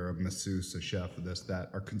 whether you're a masseuse, a chef, or this, that,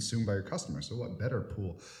 are consumed by your customers. So what better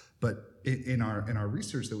pool? But in our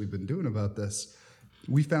research that we've been doing about this,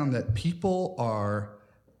 we found that people are,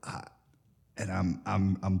 and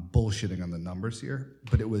I'm bullshitting on the numbers here,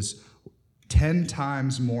 but it was 10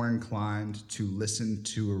 times more inclined to listen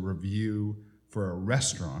to a review for a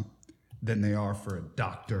restaurant than they are for a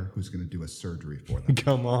doctor who's going to do a surgery for them.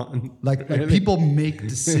 Come on. Like people make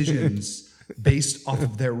decisions based off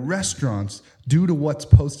of their restaurants due to what's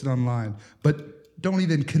posted online, but don't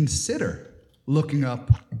even consider looking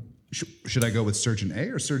up, should I go with surgeon A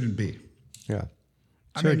or surgeon B? Yeah.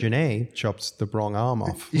 Surgeon A chops the wrong arm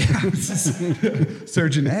off. Yeah.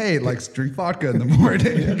 Surgeon A likes to drink vodka in the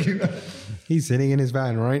morning. You know? He's sitting in his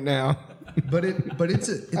van right now. But it's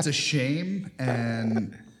a shame,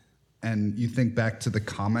 and you think back to the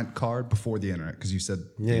comment card before the internet, because you said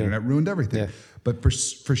the internet ruined everything. Yeah. But for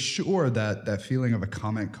sure, that feeling of a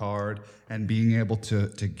comment card and being able to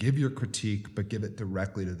give your critique but give it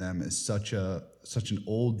directly to them is such an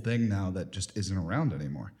old thing now that just isn't around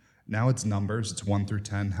anymore. Now it's numbers. It's 1 through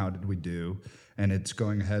 10. How did we do? And it's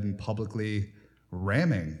going ahead and publicly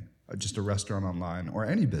ramming just a restaurant online, or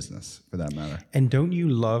any business for that matter. And don't you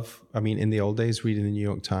love, in the old days, reading the New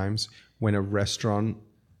York Times, when a restaurant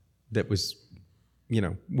that was,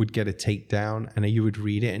 would get a takedown, and you would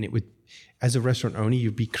read it, and it would, as a restaurant owner,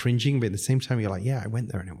 you'd be cringing, but at the same time, you're like, I went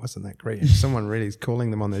there and it wasn't that great. And someone really is calling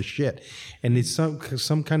them on their shit. And it's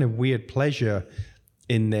some kind of weird pleasure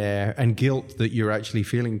in there, and guilt that you're actually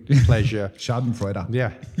feeling pleasure. Schadenfreude.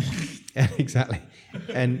 Yeah, exactly.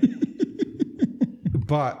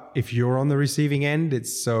 But if you're on the receiving end,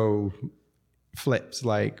 it's so flips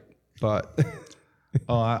there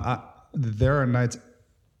are nights.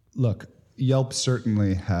 Look, Yelp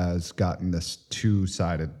certainly has gotten this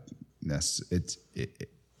two-sidedness. It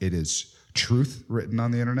is truth written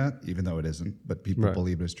on the internet, even though it isn't, but people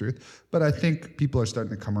believe it is truth. But I think people are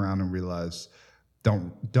starting to come around and realize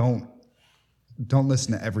don't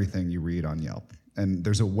listen to everything you read on Yelp. And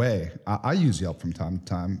there's a way. I use Yelp from time to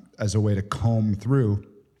time as a way to comb through,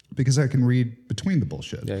 because I can read between the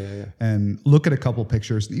bullshit and look at a couple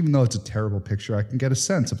pictures. And even though it's a terrible picture, I can get a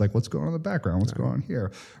sense of what's going on in the background, what's going on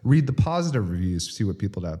here. Read the positive reviews, see what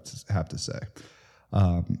people have to say.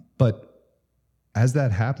 But as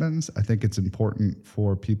that happens, I think it's important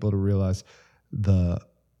for people to realize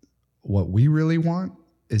what we really want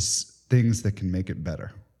is things that can make it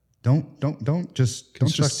better. Don't just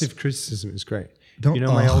constructive criticism is great.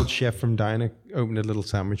 My old chef from Diner opened a little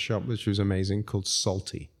sandwich shop, which was amazing, called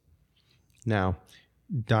Salty. Now,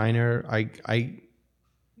 Diner, I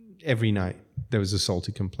every night there was a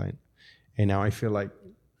salty complaint, and now I feel like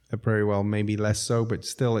at Prairie Whale maybe less so, but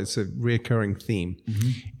still it's a reoccurring theme. Mm-hmm.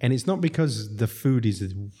 And it's not because the food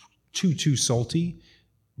is too salty.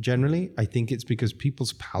 Generally, I think it's because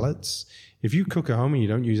people's palates. If you cook at home and you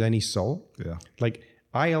don't use any salt,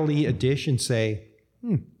 I'll eat a dish and say,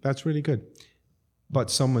 that's really good. But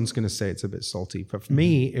someone's going to say it's a bit salty. But for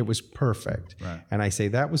me, it was perfect. Right. And I say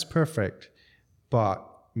that was perfect, but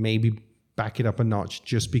maybe back it up a notch,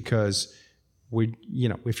 just because we're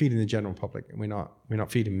feeding the general public, and we're not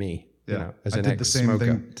feeding me. I did the same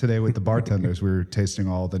thing today with the bartenders. We were tasting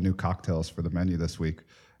all the new cocktails for the menu this week.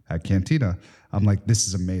 at Cantina. I'm like, this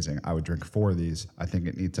is amazing. I would drink 4 of these. I think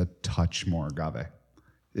it needs a touch more agave.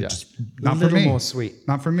 It just not for me. A little more sweet.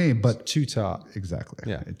 Not for me, but Too tart. exactly.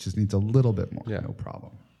 Yeah. It just needs a little bit more. Yeah. No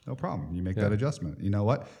problem. No problem. You make that adjustment. You know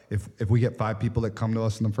what? If we get 5 people that come to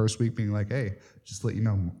us in the first week being like, hey, just to let you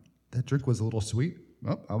know, that drink was a little sweet.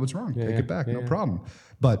 Oh, I was wrong. Take it back. No problem.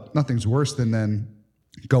 But nothing's worse than then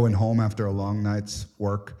going home after a long night's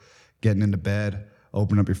work, getting into bed,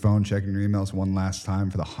 open up your phone, checking your emails one last time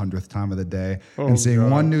for the 100th time of the day, and seeing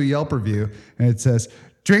one new Yelp review, and it says,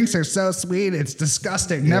 drinks are so sweet, it's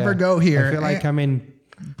disgusting. Never go here. I feel like I'm in.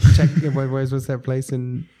 What's that place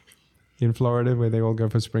in Florida where they all go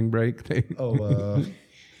for spring break?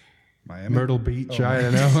 Miami? Myrtle Beach. I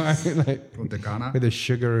don't know. Like, Punta Cana? with the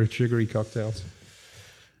sugary cocktails.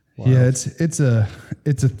 Wow. Yeah, it's a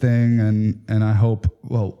thing, and I hope.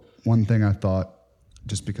 Well, one thing I thought,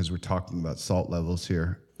 just because we're talking about salt levels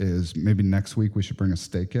here, is maybe next week we should bring a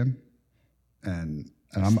steak in, and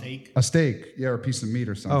a steak, yeah, or a piece of meat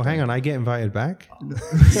or something. Oh, hang on, I get invited back.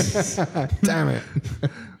 Damn it!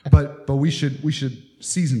 But we should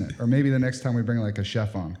season it, or maybe the next time we bring like a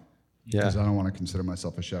chef on. Yeah. Because I don't want to consider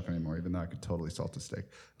myself a chef anymore, even though I could totally salt a steak.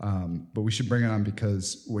 But we should bring it on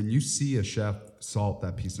because when you see a chef salt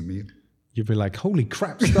that piece of meat, You'd be like, holy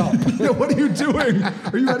crap, stop. what are you doing?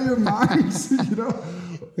 Are you out of your minds?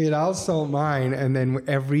 I'll salt mine, and then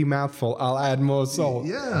every mouthful, I'll add more salt.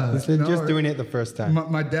 Yeah. Instead of just doing it the first time.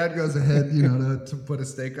 My dad goes ahead, to put a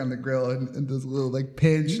steak on the grill and does a little like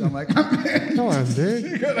pinch. I'm like, man, Come on, dude.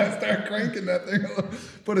 you gotta start cranking that thing.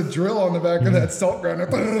 Put a drill on the back of that salt grinder.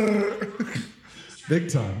 Big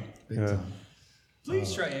time. Big time.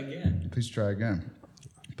 Please try again. Please try again.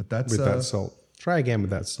 But that's With that salt. Try again with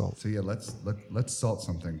that salt. So yeah, let's salt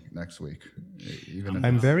something next week. Even if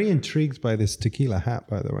I'm very intrigued by this tequila hat,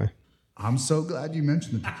 by the way. I'm so glad you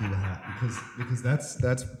mentioned the tequila hat because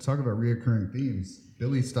that's talking about reoccurring themes.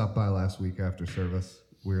 Billy stopped by last week after service.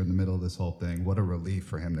 We were in the middle of this whole thing. What a relief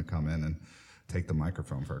for him to come in and take the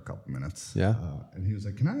microphone for a couple minutes. Yeah. And he was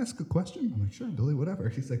like, "Can I ask a question?" I'm like, "Sure, Billy, whatever."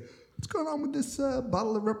 He's like, "What's going on with this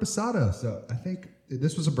bottle of Reposado?" So I think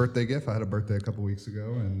this was a birthday gift. I had a birthday a couple weeks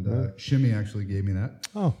ago, and Shimmy actually gave me that.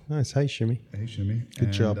 Oh, nice. Hey, Shimmy. Hey, Shimmy.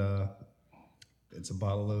 Good job. It's a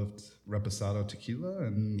bottle of Reposado tequila,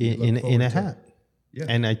 and In a hat. Yeah.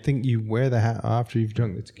 And I think you wear the hat after you've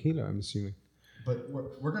drunk the tequila, I'm assuming. But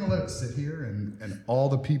we're going to let it sit here, and all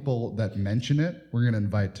the people that mention it, we're going to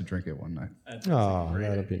invite to drink it one night. Oh,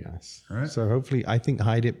 that'd be nice. All right. So hopefully, I think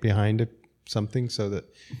hide it behind something so that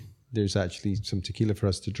there's actually some tequila for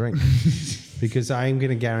us to drink. Because I'm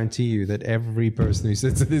going to guarantee you that every person who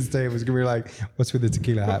sits at this table is going to be like, what's with the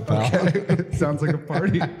tequila hat, pal? Okay. Sounds like a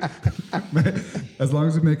party. As long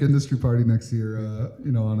as we make industry party next year,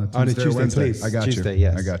 on a Tuesday or Wednesday. Please. I got Tuesday, you.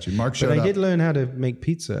 yes. I got you. Mark showed But I up. did learn how to make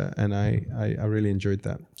pizza, and I really enjoyed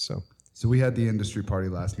that. So we had the industry party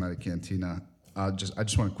last night at Cantina. I just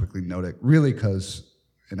want to quickly note it, really, because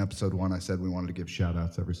in episode 1 I said we wanted to give shout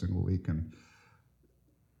outs every single week, and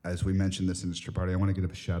as we mentioned this industry party, I want to give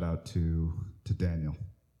a shout out to Daniel,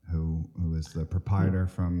 who is the proprietor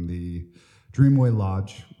from the Dreamway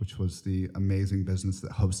Lodge, which was the amazing business that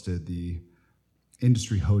hosted the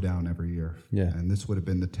industry hoedown every year. Yeah. And this would have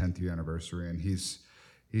been the 10th year anniversary, and he's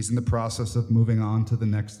in the process of moving on to the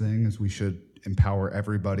next thing, as we should empower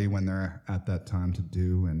everybody when they're at that time to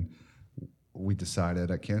do. And we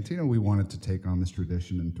decided at Cantina we wanted to take on this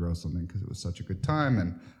tradition and throw something because it was such a good time,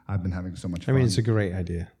 and I've been having so much fun. I mean, it's a great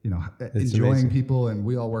idea. Enjoying amazing. people, and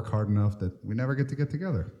we all work hard enough that we never get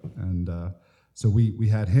together. And so we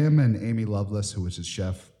had him and Amy Lovelace, who was his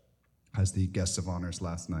chef, as the guests of honors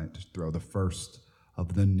last night to throw the first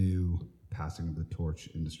of the new passing of the torch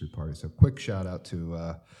industry party. So quick shout out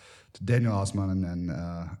to Daniel Osman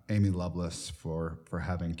and Amy Lovelace for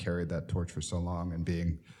having carried that torch for so long and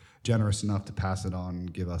being generous enough to pass it on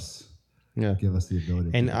and give us the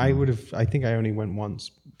ability. And I think I only went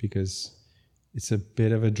once because it's a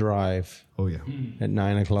bit of a drive. Oh yeah. At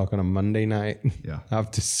 9 o'clock on a Monday night. Yeah.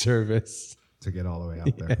 After service. To get all the way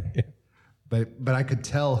out there. Yeah. But I could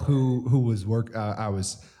tell who was work.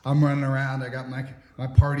 I'm running around. I got my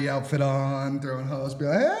party outfit on, throwing hose, be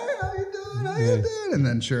like, "Hey, how you doing? How you doing?" And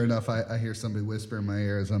then sure enough, I hear somebody whisper in my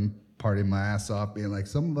ear as I'm partying my ass off, being like,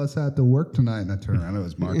 "Some of us had to work tonight." And I turn around, it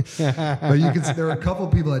was Mark. But you could see there were a couple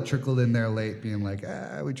people that trickled in there late, being like,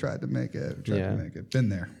 "We tried to make it. Been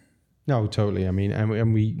there." No, totally. I mean,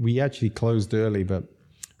 and we actually closed early, but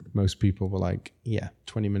most people were like,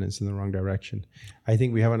 20 minutes in the wrong direction. I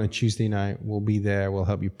think we have on a Tuesday night. We'll be there. We'll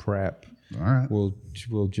help you prep. All right. We'll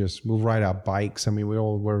ride our bikes. I mean,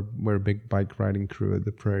 we're a big bike riding crew at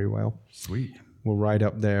the Prairie Whale. Sweet. we'll ride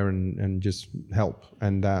up there and just help.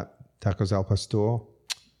 And that Tacos al Pastor,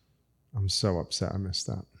 I'm so upset I missed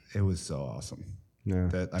that. It was so awesome. Yeah.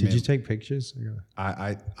 Did you take pictures?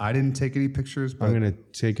 I didn't take any pictures, but I'm going to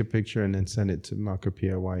take a picture and then send it to Marco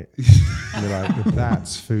Pierre White. And be like,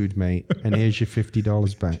 that's food, mate. And here's your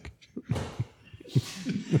 $50 back.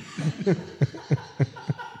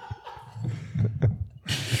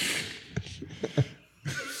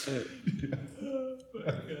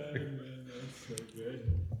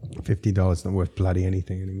 $50 not worth bloody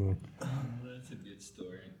anything anymore. That's a good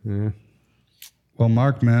story. Yeah. Well,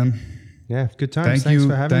 Mark, man. Yeah, good times. Thanks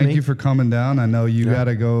for having me. Thank you for coming down. I know you got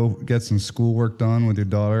to go get some schoolwork done with your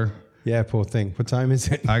daughter. Yeah, poor thing. What time is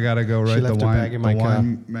it? I got to go write the wine car.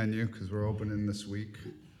 menu because we're opening this week.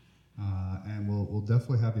 And we'll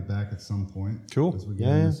definitely have you back at some point. Cool. As we get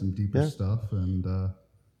into some deeper stuff. And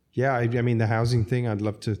yeah, I mean, the housing thing, I'd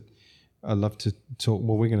love to talk.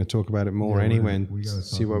 Well, we're going to talk about it more anyway and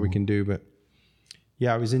see what we can do. But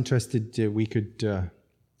yeah, I was interested. We could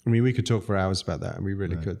talk for hours about that, and we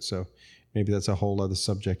really could. So maybe that's a whole other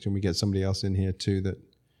subject, and we get somebody else in here too. That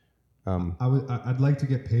I'd like to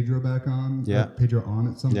get Pedro back on. Pedro on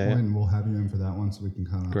at some point, and we'll have you in for that one, so we can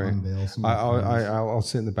kind of unveil some. I'll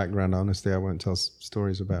sit in the background. Honestly, I won't tell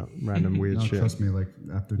stories about random weird shit. Trust me. Like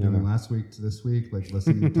after doing last week to this week, like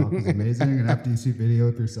listening to talk is amazing. And after you see video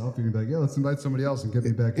of yourself, you're gonna be like, yeah, let's invite somebody else and get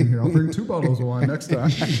me back in here. I'll bring 2 bottles of wine next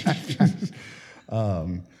time.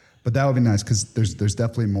 But that would be nice because there's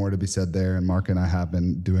definitely more to be said there. And Mark and I have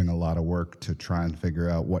been doing a lot of work to try and figure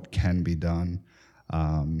out what can be done.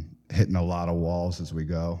 Hitting a lot of walls as we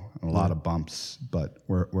go, and a lot of bumps, but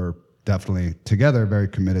we're definitely together very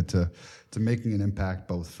committed to making an impact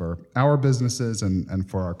both for our businesses and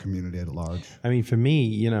for our community at large. I mean, for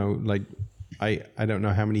me, like I don't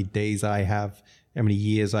know how many days I have, how many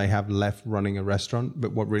years I have left running a restaurant,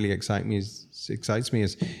 but what really excites me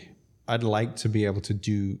is I'd like to be able to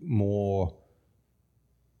do more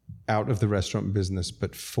out of the restaurant business,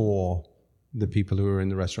 but for the people who are in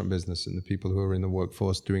the restaurant business and the people who are in the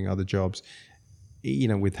workforce doing other jobs,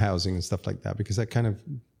 with housing and stuff like that, because that kind of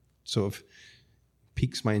sort of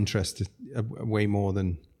piques my interest way more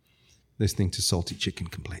than listening to salty chicken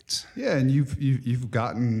complaints. Yeah, and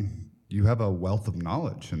you have a wealth of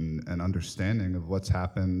knowledge and understanding of what's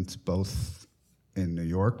happened both in New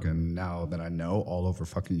York and now that I know all over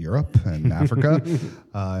fucking Europe and Africa,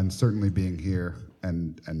 and certainly being here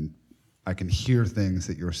and I can hear things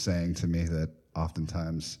that you're saying to me that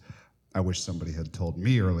oftentimes I wish somebody had told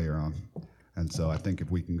me earlier on. And so I think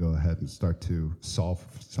if we can go ahead and start to solve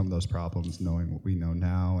some of those problems, knowing what we know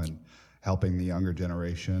now and helping the younger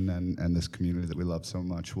generation and this community that we love so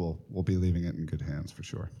much, we'll be leaving it in good hands for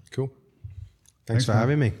sure. Cool. Thanks for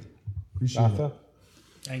having me. Appreciate it.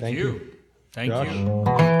 Thank you. Thank Josh.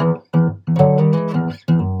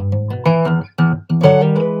 you.